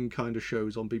watching kind of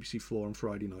shows on BBC4 on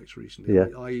Friday nights recently. Yeah.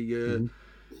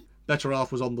 Better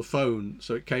Half was on the phone,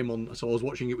 so it came on. So I was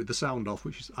watching it with the sound off,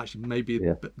 which is actually maybe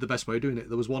the best way of doing it.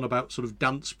 There was one about sort of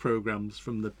dance programs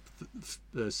from the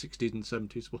 60s and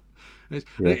 70s. And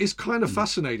it's kind of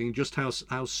fascinating just how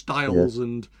styles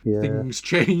and things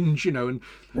change, you know. And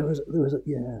there was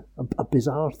a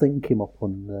bizarre thing came up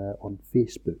on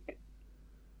Facebook,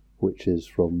 which is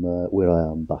from where I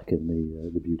am back in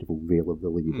the beautiful Vale of the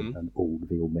Lead and Old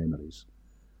Vale memories,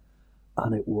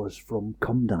 and it was from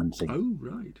Come Dancing. Oh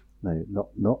right. Now,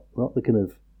 not the kind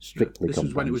of strictly this Come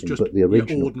was when Dancing, it was just but the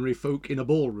original ordinary folk in a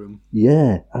ballroom.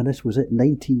 Yeah, and this was at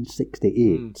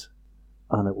 1968,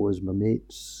 and it was my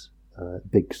mate's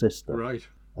big sister, Right.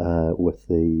 with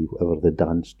whatever the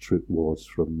dance troupe was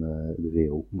from the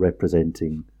Vale,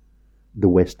 representing the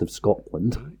west of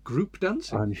Scotland. Right. Group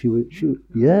dancing. And she was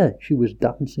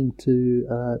dancing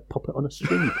to Puppet on a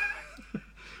String.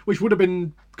 Which would have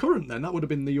been current then. That would have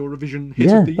been the Eurovision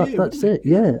hit of the year. That's it.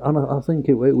 Yeah, and I think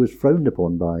it was frowned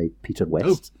upon by Peter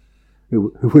West,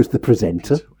 who was the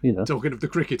presenter. You know, talking of the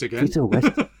cricket again. Peter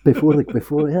West before the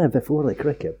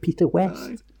cricket. Peter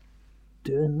West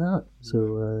doing that.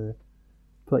 So,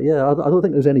 but yeah, I don't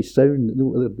think there's any sound. There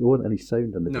wasn't any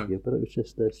sound in the video, but it was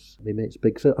just this. My mate's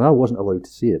big sister, and I wasn't allowed to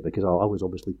see it because I was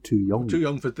obviously too young. Too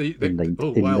young for the in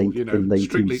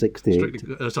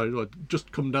 1968. Sorry,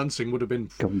 just Come Dancing would have been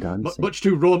Come Dancing. Much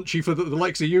too raunchy for the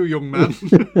likes of you, young man.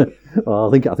 I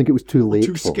think it was too late.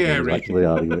 Too for me, scary. actually,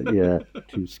 yeah,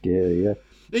 too scary. Yeah.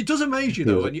 It does amaze you,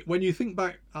 though, when you think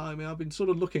back. I mean, I've been sort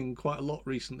of looking quite a lot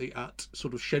recently at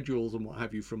sort of schedules and what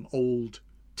have you from old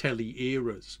telly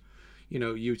eras. You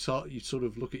know, you sort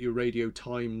of look at your radio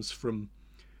times from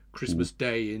Christmas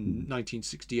Day in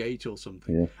 1968 or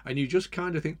something, and you just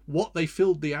kind of think what they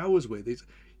filled the hours with is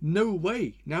no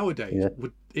way nowadays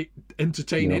would it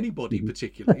entertain anybody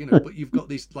particularly, you know. But you've got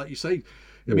these, like you say,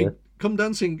 I mean, Come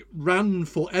Dancing ran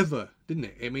forever, didn't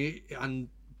it? I mean,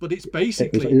 but it's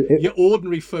basically your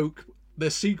ordinary folk,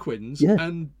 their sequins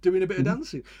and doing a bit of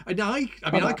dancing. And I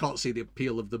mean, I can't see the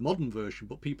appeal of the modern version,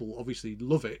 but people obviously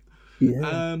love it.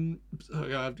 Yeah. You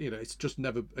know, it's just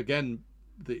never again.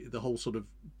 The whole sort of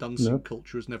dancing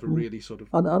culture has never really sort of.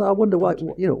 And I wonder why,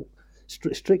 you know,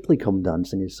 Strictly Come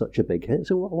Dancing is such a big hit.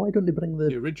 So why don't they bring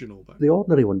the original back, the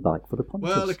ordinary one back for the punters?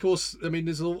 Well, of course, I mean,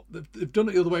 they've done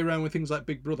it the other way around with things like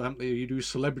Big Brother, haven't they? You do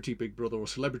Celebrity Big Brother or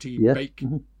Celebrity Bake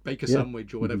a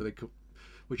Sandwich or whatever they cook.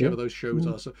 Whichever those shows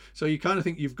are, so you kind of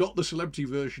think you've got the celebrity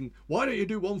version. Why don't you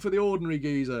do one for the ordinary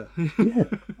geezer?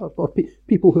 or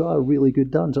people who are really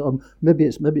good dancers. Maybe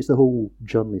it's the whole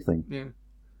journey thing. Yeah.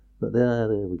 But there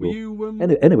we go.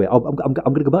 Anyway, I'm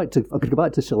going to go back to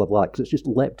Cilla Black because it's just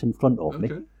leapt in front of me.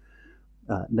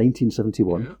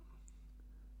 1971,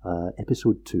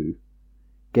 episode 2,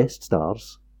 guest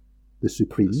stars, The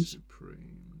Supremes.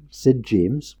 Sid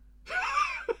James.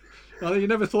 Well, you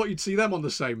never thought you'd see them on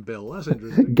the same bill. That's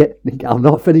interesting. I'm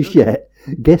not finished yet.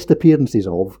 Guest appearances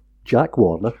of Jack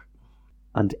Warner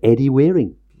and Eddie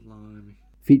Waring,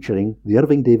 featuring the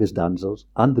Irving Davis Dancers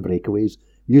and the Breakaways.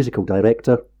 Musical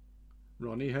director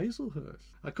Ronnie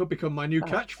Hazelhurst. That could become my new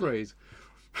catchphrase.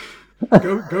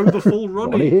 Go the full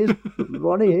Ronnie.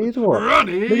 Ronnie Hazelhurst.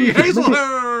 Ronnie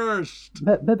Hazelhurst.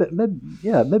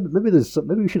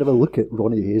 Maybe we should have a look at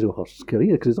Ronnie Hazelhurst's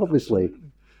career because it's obviously.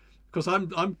 Because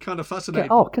I'm kind of fascinated.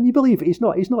 Can you believe it? He's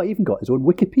not even got his own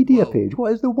Wikipedia page.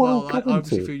 What is the world coming to? I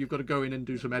obviously feel you've got to go in and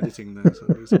do some editing there. So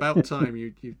it's about time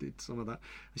you did some of that.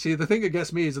 You see, the thing that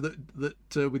gets me is that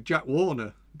with Jack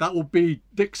Warner, that would be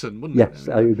Dixon, wouldn't it? Yes,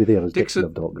 I would be there as Dixon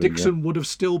of Dock Green. Dixon would have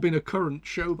still been a current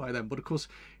show by then, but of course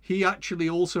he actually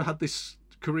also had this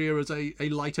career as a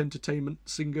light entertainment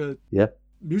singer,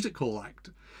 music hall act.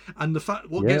 And the fact,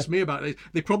 what gets me about it is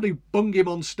they probably bung him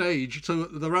on stage, so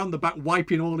they're around the back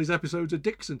wiping all his episodes of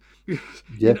Dixon. You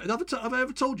know, have I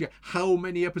ever told you how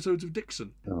many episodes of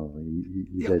Dixon? Oh,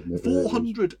 you did.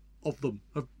 400 of them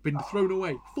have been thrown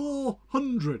away.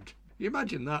 400. You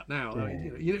imagine that now.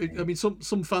 Yeah. I mean,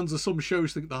 some fans of some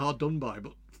shows think they're hard done by,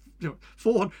 but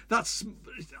 400. That's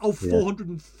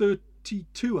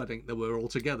 432, I think there were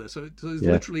altogether. So there's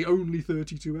literally only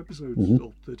 32 episodes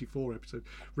or 34 episodes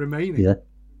remaining. Yeah.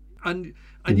 And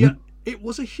yet it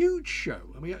was a huge show.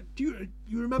 I mean, do you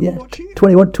remember watching it?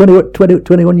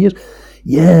 21 years.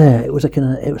 Yeah, it was it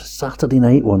was a Saturday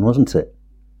night one, wasn't it?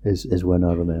 Is when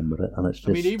I remember it, and it's just.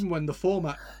 I mean, even when the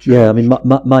format changed. Yeah, I mean,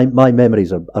 my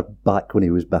memories are back when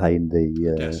he was behind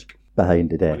the desk.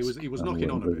 Behind the desk. Well, he was knocking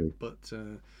on a bit, but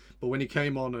when he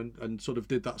came on and sort of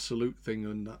did that salute thing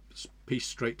and that piece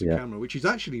straight to camera, which is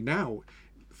actually now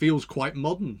feels quite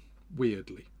modern,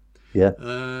 weirdly. Yeah.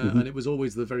 And it was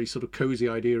always the very sort of cozy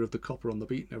idea of the copper on the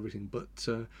beat and everything. But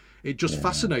it just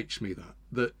fascinates me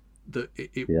that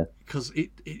because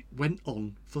it went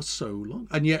on for so long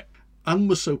and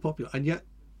was so popular, and yet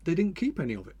they didn't keep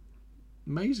any of it.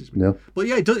 Amazes me. No. But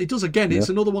yeah, it does again. It's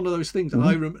another one of those things.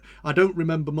 I don't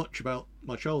remember much about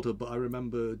my childhood, but I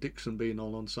remember Dixon being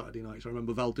on Saturday nights. I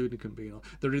remember Val Doonican being on.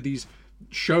 There are these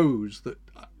shows that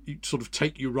sort of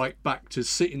take you right back to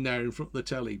sitting there in front of the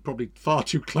telly, probably far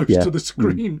too close to the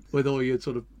screen, with all your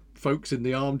sort of folks in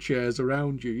the armchairs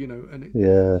around you, And I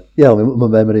mean, my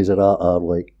memories are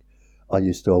like I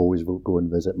used to always go and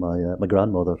visit my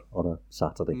grandmother on a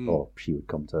Saturday, or she would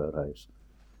come to our house.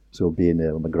 So being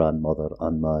there with my grandmother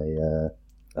and my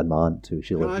aunt who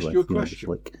she lived with. Can I ask you a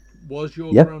question? Was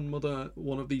your grandmother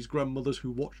one of these grandmothers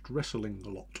who watched wrestling a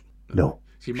lot? No.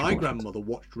 See, my grandmother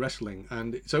watched wrestling,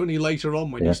 and it's only later on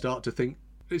when you start to think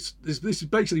this is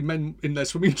basically men in their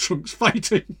swimming trunks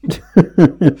fighting,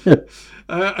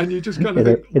 and you just kind of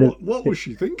think, what was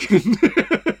she thinking?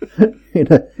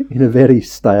 in a very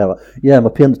style. Yeah, my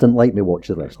parents didn't like me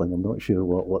watching wrestling. I'm not sure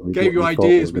what they gave you what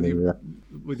ideas with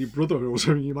your brother or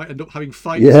something. You might end up having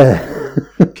fights. Yeah.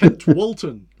 Kent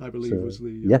Walton, I believe, was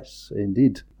the. Yes,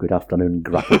 indeed. Good afternoon,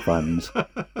 grapple fans.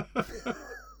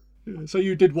 So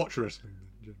you did watch wrestling?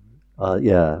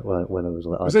 Yeah, when I was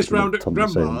like... Was this round at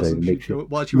Grandma's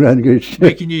while she was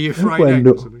making you your fried egg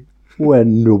or something?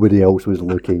 When nobody else was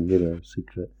looking,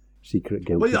 secret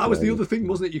guilty. Well, that was the other thing,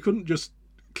 wasn't it? You couldn't just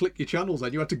click your channels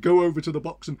then. You had to go over to the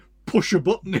box and push a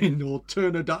button in or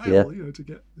turn a dial, to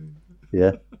get...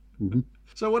 Yeah. Mm-hmm.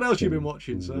 So what else you been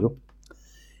watching, Sam?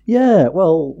 Yeah,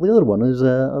 well, the other one is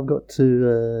I've got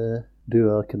to do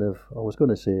a kind of, I was going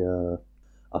to say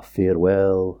a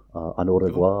farewell, an au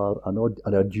revoir,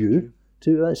 an adieu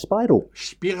to Spiral.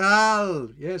 Spiral.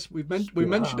 Yes, we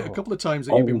mentioned it a couple of times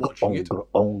that you've been watching it.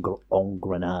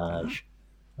 Engrenage,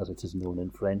 as it is known in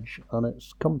French, and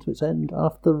it's come to its end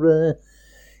after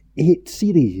 8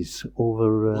 series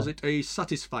over. Was it a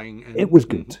satisfying end? It was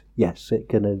good. Yes, it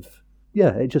kind of.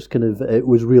 Yeah, it just kind of. It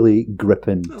was really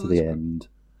gripping to the end,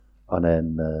 and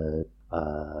then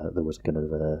there was kind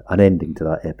of an ending to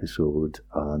that episode,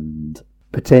 and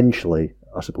potentially,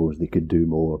 I suppose they could do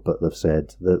more, but they've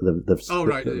said they've. Oh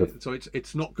right, so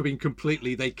it's not been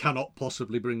completely. They cannot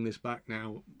possibly bring this back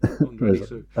now.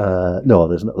 No,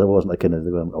 there wasn't a kind of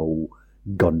they went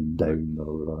gunned down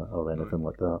or anything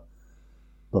like that.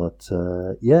 But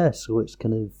so it's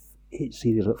kind of 8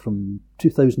 series from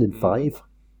 2005,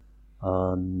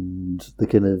 and the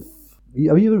kind of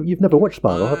you've never watched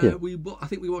Spiral, have you? I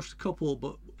think we watched a couple,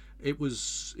 but it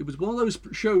was one of those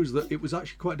shows that it was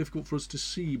actually quite difficult for us to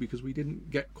see because we didn't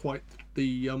get quite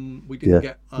the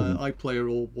get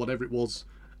iPlayer or whatever it was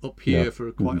up here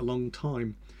for quite a long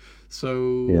time.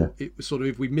 So it was sort of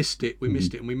if we missed it, we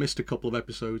missed it, and we missed a couple of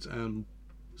episodes, and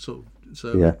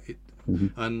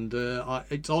and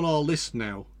it's on our list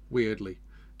now. Weirdly,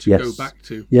 to go back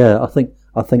to. Yeah, I think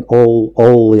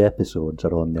all the episodes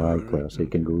are on the iPlayer, so you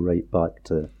can go right back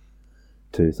to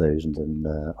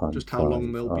 2005. Just how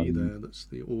long they'll be there, that's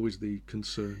always the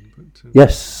concern. But,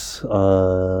 yes,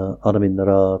 and I mean there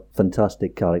are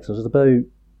fantastic characters. There's about,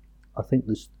 I think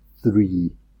there's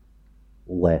 3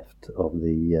 left of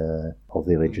the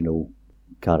original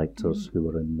characters who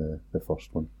were in the first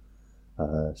one.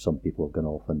 Some people have gone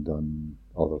off and done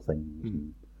other things,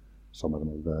 and some of them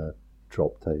have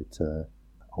dropped out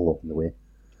along the way.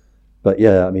 But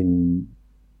yeah, I mean,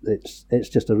 it's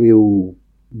just a real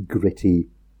gritty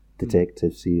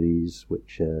detective series,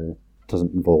 which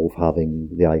doesn't involve having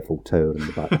the Eiffel Tower in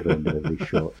the background of every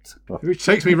shot. Which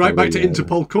takes me right back to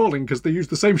Interpol Calling, because they use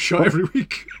the same shot every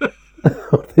week.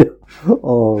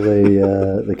 Or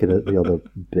the kind of the other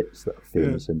bits that are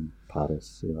famous in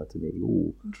Paris, to me.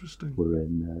 Interesting. We're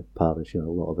in Paris. A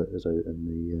lot of it is out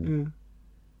in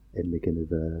the kind of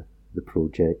the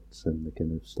projects and the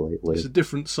kind of slightly. It's a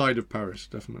different side of Paris,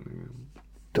 definitely.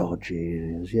 Dodgy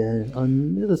areas,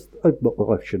 and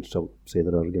I should still say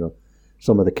there are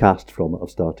some of the cast from it have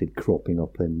started cropping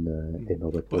up in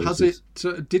other places.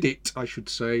 But did it? I should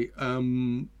say.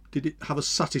 Did it have a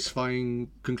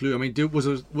satisfying conclusion? I mean, was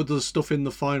there stuff in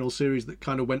the final series that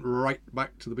kind of went right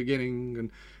back to the beginning,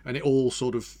 and it all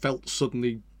sort of felt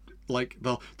suddenly like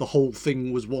the whole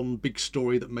thing was one big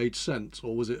story that made sense,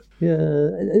 or was it? Yeah,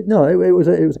 it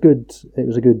was good. It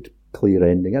was a good, clear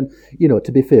ending, and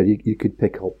to be fair, you could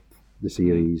pick up the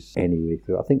series anyway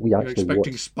through. I think we actually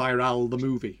expecting watched Spiral the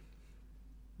movie.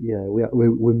 Yeah,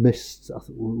 we missed. I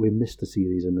think we missed the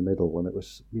series in the middle, and it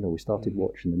was we started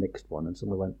watching the next one, and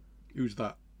suddenly went, "Who's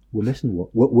that? We're missing one.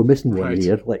 We're missing one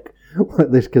here." Like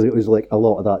this, because it was like a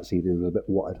lot of that series was about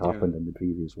what had happened in the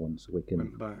previous one, so we can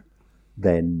went back.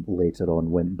 Then later on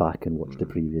went back and watched the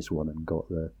previous one and got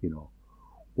the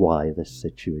why this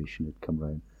situation had come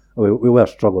round. We were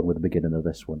struggling with the beginning of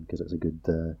this one because it's a good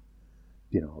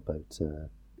about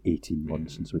 18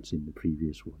 months since we'd seen the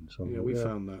previous one. So we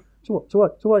found that. So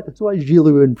why is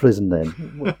Gilou in prison then?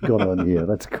 What's going on here?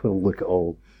 Let's go and look at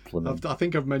all. I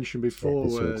think I've mentioned before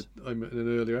in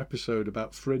an earlier episode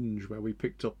about Fringe, where we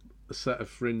picked up a set of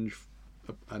Fringe,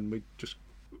 and we just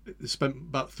spent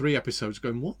about 3 episodes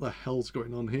going, what the hell's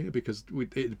going on here? Because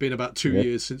it had been about 2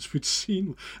 years since we'd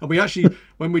seen, and we actually,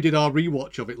 when we did our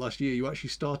rewatch of it last year, you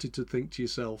actually started to think to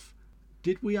yourself,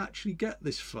 did we actually get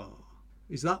this far?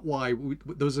 Is that why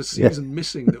there was a season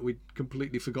missing that we'd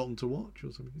completely forgotten to watch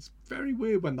or something? It's very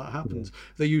weird when that happens.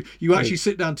 That you actually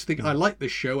sit down to think, I like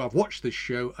this show, I've watched this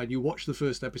show, and you watch the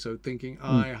first episode thinking,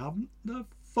 I haven't the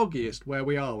foggiest where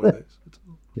we are with this.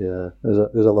 Yeah,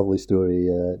 there's a lovely story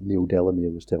Neil Delamere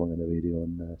was telling on the radio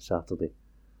on Saturday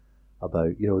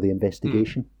about the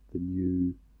investigation, the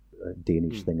new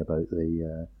Danish thing about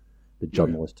the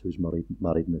journalist who's married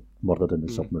and murdered in the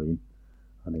submarine.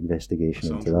 An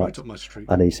investigation into that. Right up my street.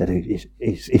 And he said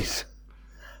it's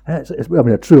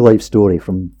a true life story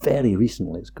from very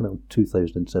recently. It's kind of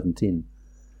 2017.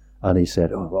 And he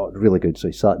said, really good. So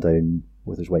he sat down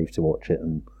with his wife to watch it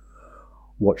and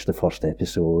watched the first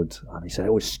episode. And he said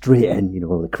it was straight in,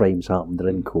 the crimes happened, they're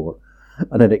in court.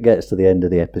 And then it gets to the end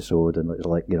of the episode and it's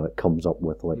like, it comes up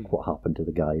with like what happened to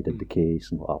the guy who did the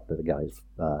case and what happened to the guy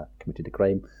who committed the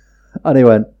crime. And he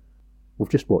went, we've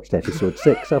just watched episode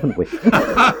 6, haven't we?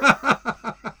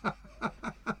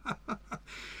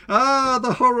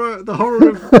 The horror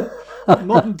of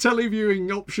modern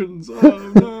televiewing options.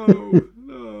 Oh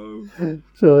no.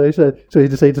 So he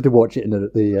decided to watch it in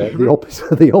the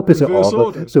opposite Reverse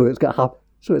order. order. So it's got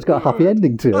a happy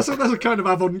ending to it. That's a kind of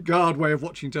avant-garde way of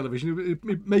watching television.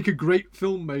 It make a great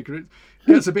filmmaker. It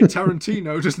gets a bit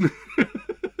Tarantino, doesn't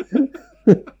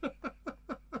it?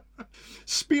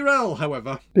 Spirel,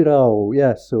 however. Spirel,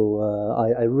 yeah. So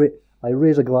I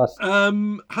raise a glass.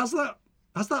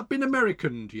 Has that been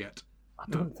Americaned yet? I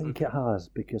don't think it has,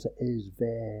 because it is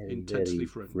very Intensely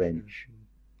very French.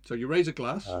 So you raise a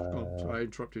glass. Sorry, I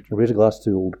interrupted I you. raise a glass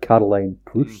to old Caroline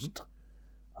Proust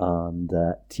and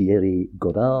Thierry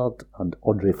Godard and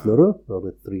Audrey Fleurot are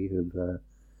the three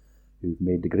who've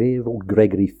made the grave. Old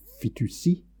Gregory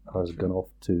Fitoussi has gone off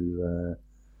to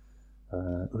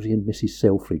was he in Mrs.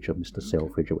 Selfridge or Mr.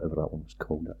 Selfridge or whatever that one was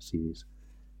called, that series.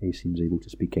 He seems able to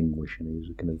speak English and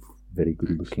he's kind of very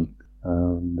good looking.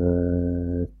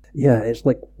 And it's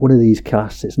like one of these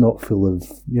casts. It's not full of,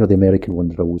 the American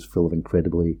ones are always full of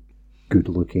incredibly good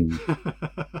looking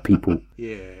people.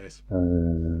 Yes. There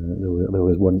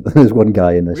was one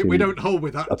guy in this. We don't hold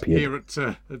with that appeared. here at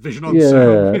Vision on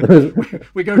Sound.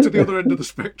 We go to the other end of the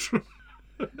spectrum.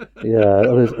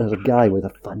 There's a guy with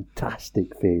a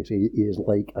fantastic face. He is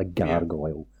like a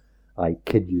gargoyle. I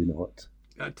kid you not.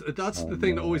 That's the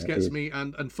thing that always gets me,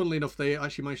 and funnily enough, they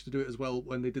actually managed to do it as well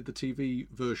when they did the TV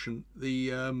version.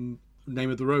 The Name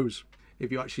of the Rose.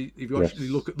 If you actually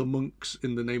look at the monks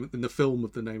in the film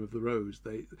of the Name of the Rose,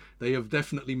 they have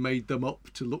definitely made them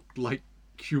up to look like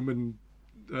human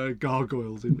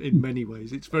gargoyles in many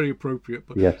ways. It's very appropriate,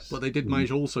 but they did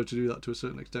manage also to do that to a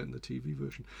certain extent in the TV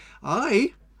version.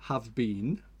 I have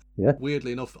been.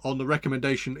 Weirdly enough, on the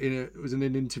recommendation, it was in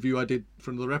an interview I did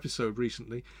for another episode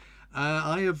recently.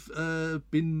 I have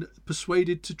been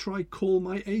persuaded to try Call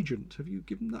My Agent. Have you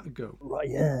given that a go? Right,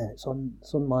 yeah, it's on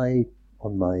my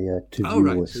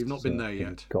to-do list. So you've not been there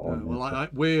yet. Well,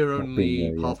 we're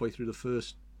only halfway through the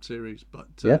first series,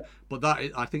 but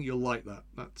that I think you'll like that.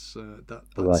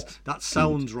 That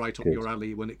sounds right up your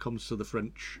alley when it comes to the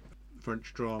French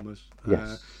dramas.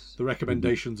 The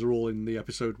recommendations are all in the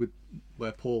episode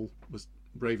where Paul was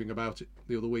raving about it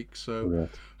the other week. So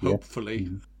hopefully.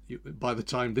 By the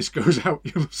time this goes out,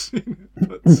 you'll have seen it.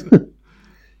 But,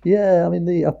 I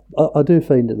mean, I do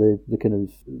find that the kind of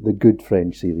the good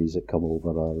French series that come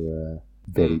over are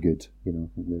very good.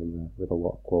 With a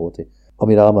lot of quality. I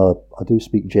mean, I do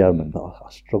speak German, but I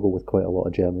struggle with quite a lot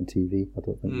of German TV. I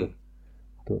don't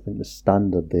think the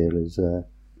standard there is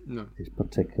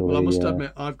particularly. Well, I must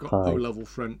admit, I've got high. O-level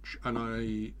French, and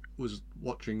I was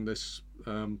watching this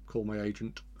Call My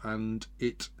Agent, and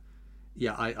it.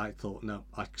 Yeah, I thought no,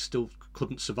 I still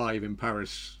couldn't survive in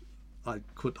Paris. I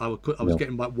was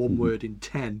getting like one word in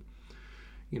 10.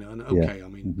 And okay, I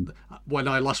mean, when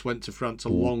I last went to France a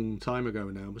long time ago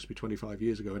now, must be 25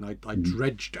 years ago, and I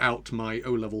dredged out my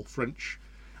O-level French.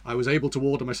 I was able to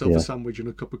order myself a sandwich and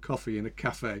a cup of coffee in a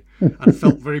cafe, and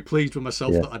felt very pleased with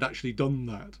myself that I'd actually done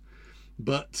that.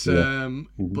 But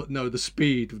but no, the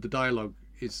speed of the dialogue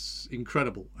is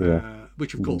incredible,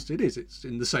 which of course it is. It's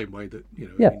in the same way that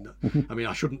I mean,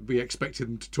 I shouldn't be expecting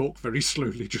them to talk very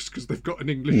slowly just because they've got an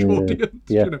English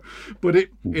audience, But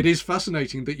it is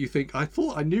fascinating that you think, I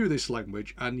thought I knew this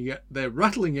language, and yet they're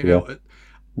rattling it out,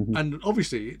 and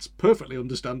obviously it's perfectly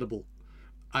understandable,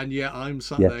 and yet I'm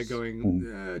sat there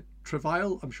going,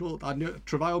 travail. I'm sure I know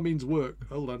travail means work.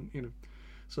 Hold on,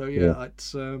 So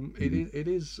it's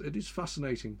it is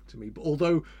fascinating to me. But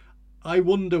although I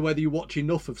wonder whether you watch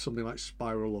enough of something like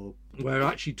Spiral, or where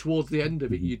actually towards the end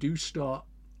of it you do start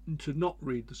to not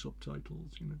read the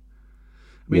subtitles. I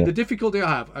mean, the difficulty I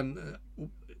have, and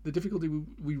the difficulty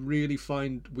we really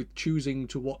find with choosing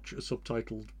to watch a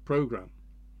subtitled program.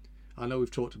 I know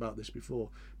we've talked about this before,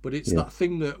 but it's that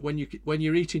thing that when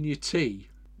you're eating your tea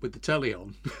with the telly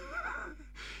on.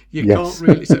 You can't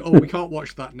really say, we can't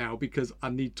watch that now because I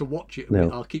need to watch it.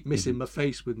 No. I'll keep missing my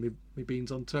face with my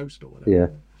beans on toast or whatever. Yeah.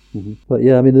 But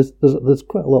I mean, there's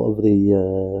quite a lot of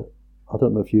the. I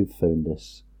don't know if you've found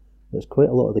this. There's quite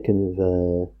a lot of the kind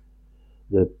of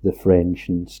the French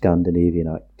and Scandinavian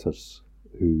actors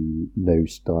who now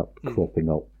start cropping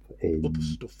up in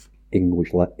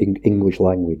English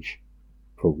language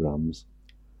programs,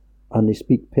 and they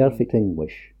speak perfect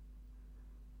English,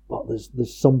 but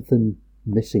there's something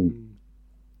missing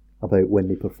about when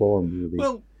they perform.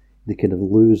 They kind of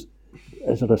lose.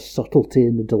 Is there a subtlety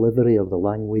in the delivery of the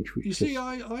language? Which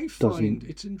I find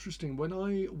it's interesting. When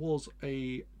I was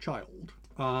a child,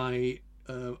 a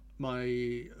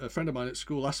friend of mine at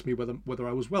school asked me whether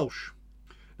I was Welsh.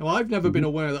 Now, I've never been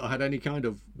aware that I had any kind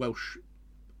of Welsh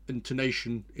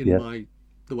intonation in my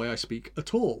the way I speak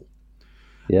at all.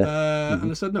 Yeah.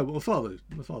 And I said, no, but my father's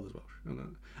Welsh.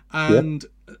 And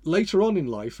later on in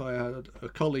life, I had a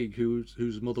colleague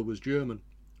whose mother was German,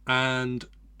 and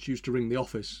she used to ring the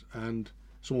office, and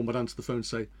someone would answer the phone and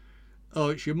say, "Oh,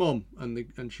 it's your mum,"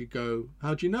 and she'd go,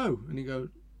 "How do you know?" And he'd go,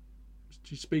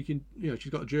 "She's speaking,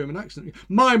 she's got a German accent."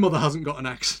 My mother hasn't got an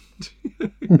accent,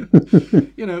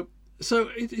 So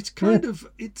it's kind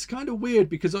of weird,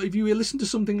 because if you listen to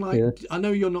something like, I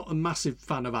know you're not a massive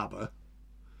fan of ABBA,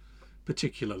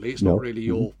 particularly. It's not really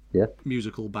your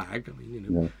musical bag. I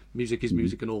mean, music is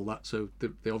music and all that, so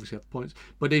they obviously have points.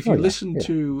 But if you listen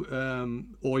to,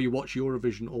 or you watch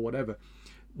Eurovision or whatever,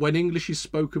 when English is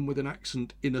spoken with an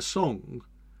accent in a song,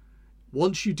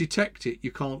 once you detect it,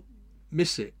 you can't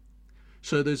miss it.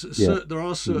 So there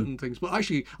are certain things, but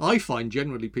actually, I find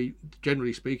generally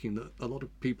speaking that a lot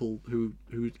of people who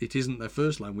it isn't their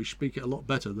first language speak it a lot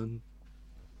better than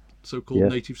so-called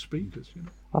native speakers.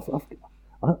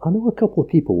 I know a couple of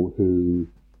people who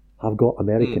have got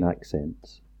American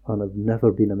accents and have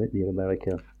never been near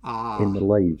America in their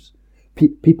lives.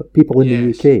 People in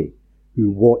the UK who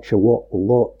watch a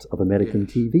lot of American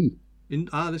TV.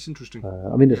 That's interesting.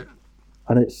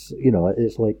 And it's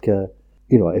it's like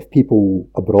if people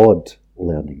abroad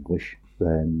learn English,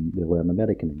 then they learn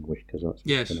American English, because that's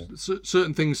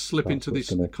certain things slip into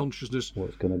this consciousness,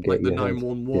 like the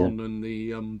 911 and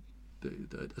the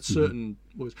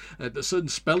certain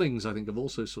spellings, I think, have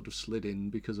also sort of slid in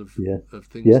because of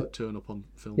things that turn up on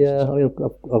films. Yeah, I mean,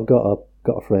 I've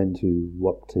got a friend who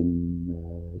worked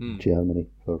in Germany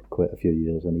for quite a few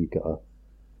years, and he got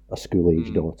a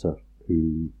school-age daughter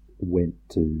who went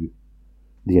to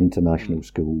the international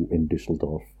school in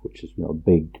Dusseldorf, which is a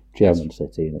big German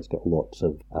city, and it's got lots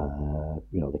of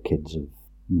the kids of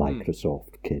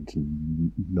Microsoft kids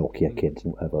and Nokia kids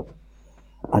and whatever,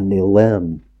 and they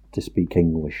learn to speak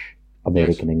English,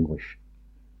 American English.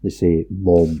 They say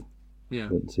 "mom,"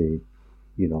 and say,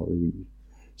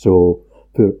 So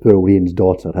poor Wayne's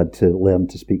daughter had to learn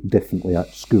to speak differently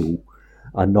at school,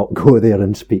 and not go there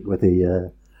and speak with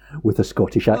a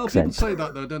Scottish accent. People say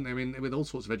that, though, don't they? I mean, with all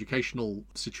sorts of educational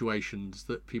situations,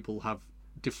 that people have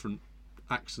different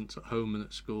accents at home and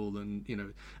at school, and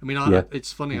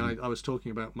it's funny. I was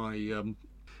talking about my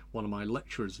one of my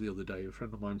lecturers the other day, a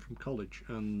friend of mine from college,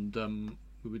 and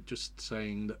we were just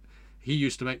saying that he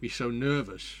used to make me so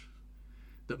nervous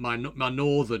that my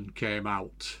northern came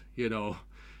out,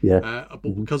 but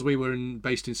because we were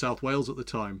based in South Wales at the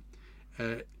time,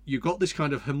 you got this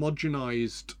kind of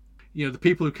homogenised. The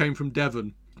people who came from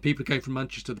Devon, the people who came from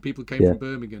Manchester, the people who came from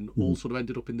Birmingham, all sort of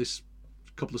ended up in this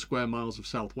couple of square miles of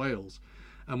South Wales.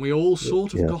 And we all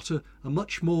sort of got a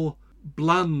much more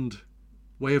bland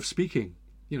way of speaking,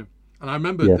 And I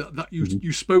remember that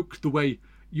you spoke the way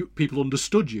people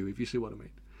understood you, if you see what I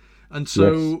mean. And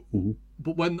so,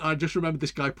 but when I just remember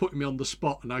this guy putting me on the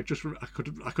spot, and I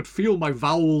could feel my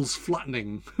vowels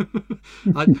flattening.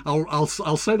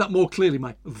 I'll say that more clearly.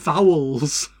 My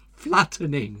vowels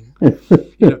flattening,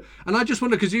 and I just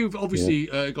wonder, because you've obviously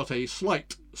got a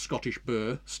slight Scottish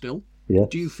burr still. Yeah.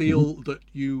 Do you feel that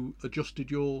you adjusted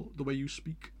the way you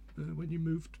speak when you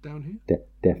moved down here?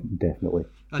 Definitely.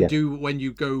 And when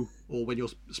you go, or when you're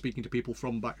speaking to people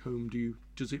from back home,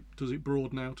 does it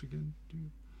broaden out again?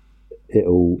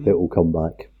 It'll come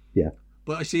back. Yeah.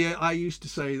 But I see. I used to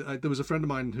say there was a friend of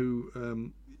mine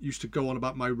who used to go on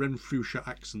about my Renfrewshire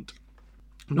accent.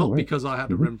 Not because I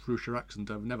had a Renfrewshire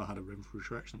accent. I've never had a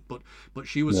Renfrewshire accent. But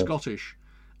she was Scottish,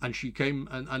 and she came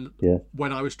and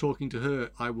when I was talking to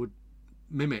her, I would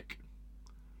mimic.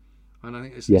 And I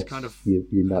think it's kind of you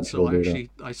naturally.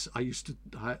 So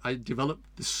I developed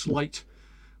this slight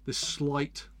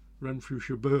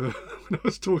Renfrewshire burr when I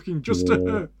was talking just to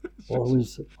her. Well, I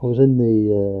was in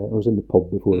the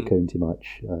pub before a county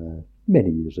match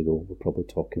many years ago. We're probably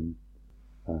talking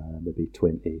maybe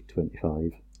 20,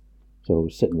 25. So I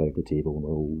was sitting around the table and we're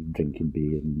all drinking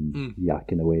beer and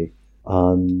yakking away.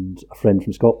 And a friend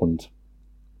from Scotland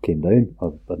came down.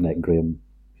 I've met Graham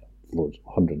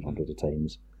hundreds of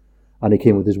times. And he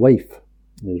came with his wife.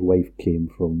 And his wife came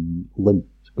from Lim.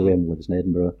 So Graham lives in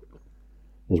Edinburgh.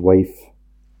 His wife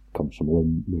comes from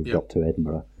Lim, moved up to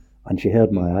Edinburgh. And she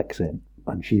heard my accent.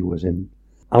 And she was in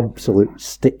absolute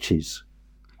stitches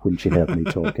when she heard me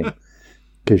talking.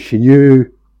 Because she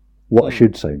knew what I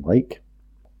should sound like.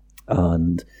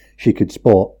 And she could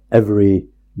spot every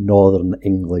Northern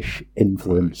English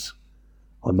influence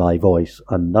on my voice.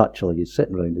 And naturally,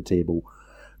 sitting around the table,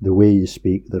 the way you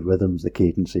speak, the rhythms, the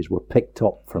cadences were picked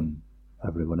up from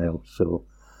everyone else. So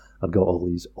I've got all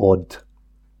these odd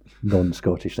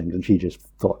non-Scottish things, and she just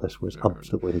thought this was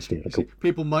absolutely hysterical. See,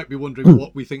 people might be wondering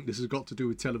what we think this has got to do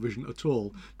with television at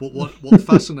all, but what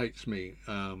fascinates me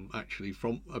actually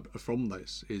from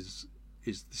this is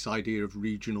this idea of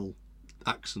regional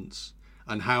accents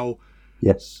and how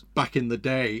Yes. back in the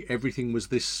day everything was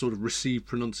this sort of received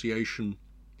pronunciation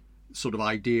sort of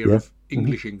idea Yeah. of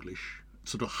English,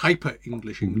 sort of hyper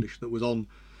English that was on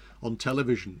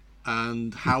television,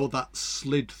 and how that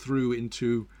slid through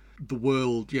into the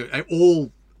world.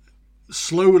 All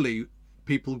slowly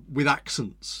people with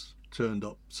accents turned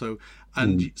up. So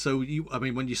when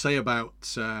you say about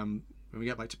when we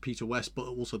get back to Peter West, but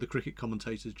also the cricket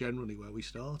commentators generally, where we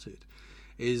started,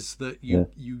 is that you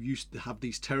used to have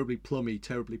these terribly plummy,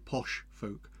 terribly posh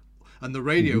folk, and the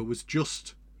radio was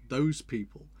just those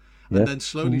people. And then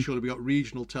slowly, surely, we got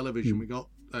regional television. We got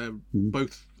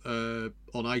both on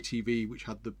ITV, which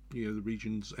had the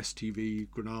regions, STV,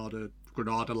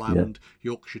 Granada Land,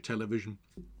 Yorkshire Television,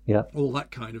 all that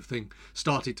kind of thing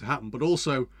started to happen. But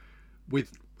also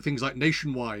with things like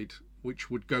Nationwide,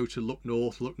 which would go to look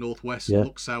north, look northwest,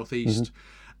 look southeast,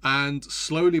 and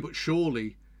slowly but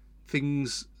surely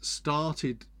things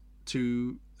started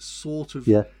to sort of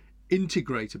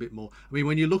integrate a bit more. I mean,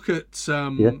 when you look at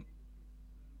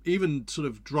even sort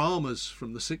of dramas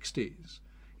from the 60s,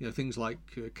 things like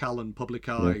Callan, Public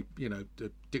Eye,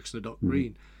 Dixon and Dock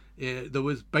Green, there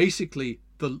was basically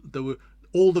there were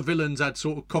all the villains had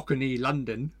sort of Cockney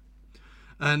London,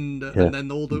 and then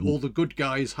all the good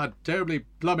guys had terribly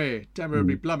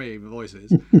blummy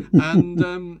voices,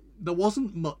 and there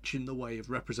wasn't much in the way of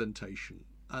representation.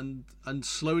 And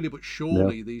slowly but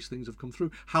surely these things have come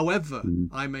through. However,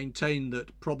 I maintain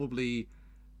that probably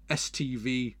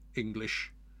STV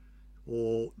English,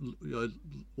 or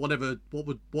whatever,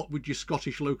 what would your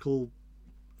Scottish local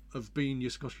have been? Your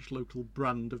Scottish local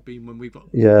brand have been when we got?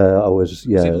 It was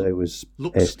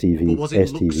STV. But was it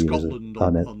STV Look Scotland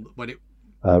on when it?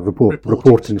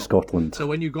 Reporting Scotland. So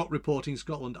when you got Reporting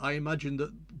Scotland, I imagine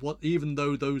that even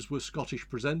though those were Scottish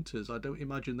presenters, I don't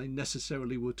imagine they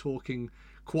necessarily were talking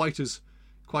quite as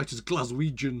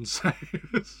Glaswegian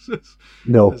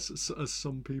as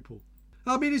some people.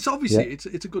 I mean, it's obviously it's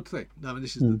a good thing. I mean,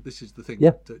 this is the thing.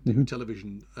 That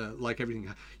television, like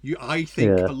everything, I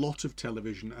think a lot of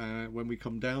television, when we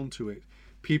come down to it,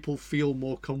 people feel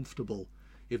more comfortable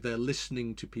if they're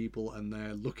listening to people and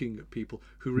they're looking at people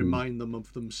who remind them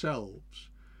of themselves.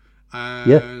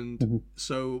 And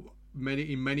so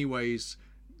in many ways,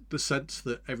 the sense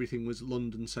that everything was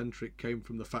London centric came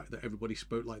from the fact that everybody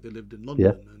spoke like they lived in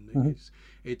London, and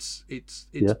it's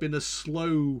been a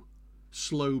slow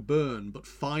burn, but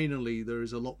finally there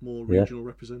is a lot more regional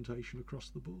representation across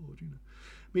the board. I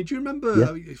mean, do you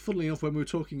remember? Funnily enough, when we were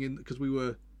talking because we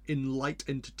were in light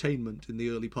entertainment in the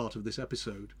early part of this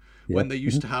episode, when they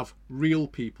used to have real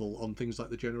people on things like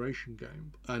the Generation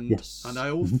Game, and I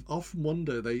often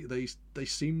wonder they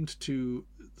seemed to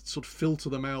sort of filter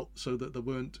them out so that there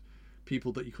weren't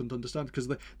people that you couldn't understand, because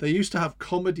they used to have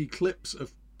comedy clips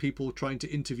of people trying to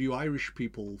interview Irish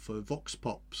people for Vox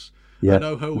Pops. I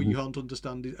know you can't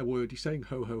understand a word he's saying,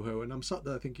 ho ho ho, and I'm sat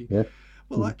there thinking,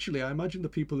 well, actually, I imagine the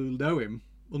people who know him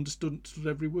understood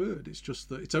every word. It's just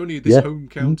that it's only this home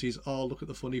counties. Look at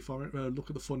the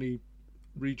funny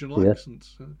regional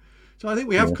accents. So I think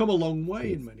we have come a long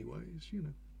way in many ways.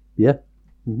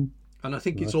 And I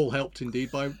think it's all helped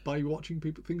indeed by watching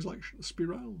things like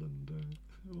Spiral and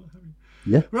what have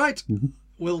you. Right.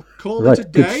 We'll call it a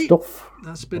day. Good stuff.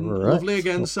 That's been lovely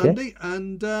again, Sandy,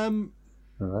 and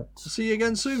see you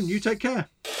again soon. You take care.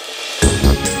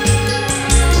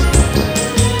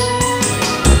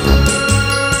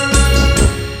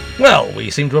 Well, we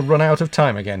seem to have run out of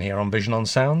time again here on Vision on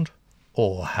Sound.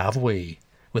 Or have we?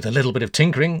 With a little bit of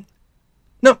tinkering?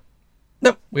 No,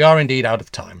 we are indeed out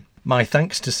of time. My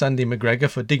thanks to Sandy McGregor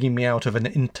for digging me out of an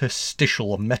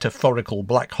interstitial metaphorical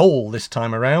black hole this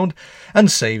time around and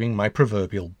saving my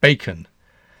proverbial bacon.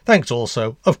 Thanks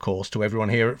also, of course, to everyone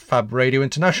here at Fab Radio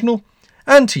International,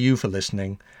 and to you for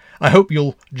listening. I hope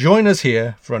you'll join us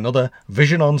here for another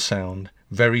Vision on Sound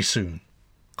very soon.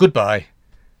 Goodbye,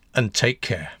 and take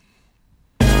care.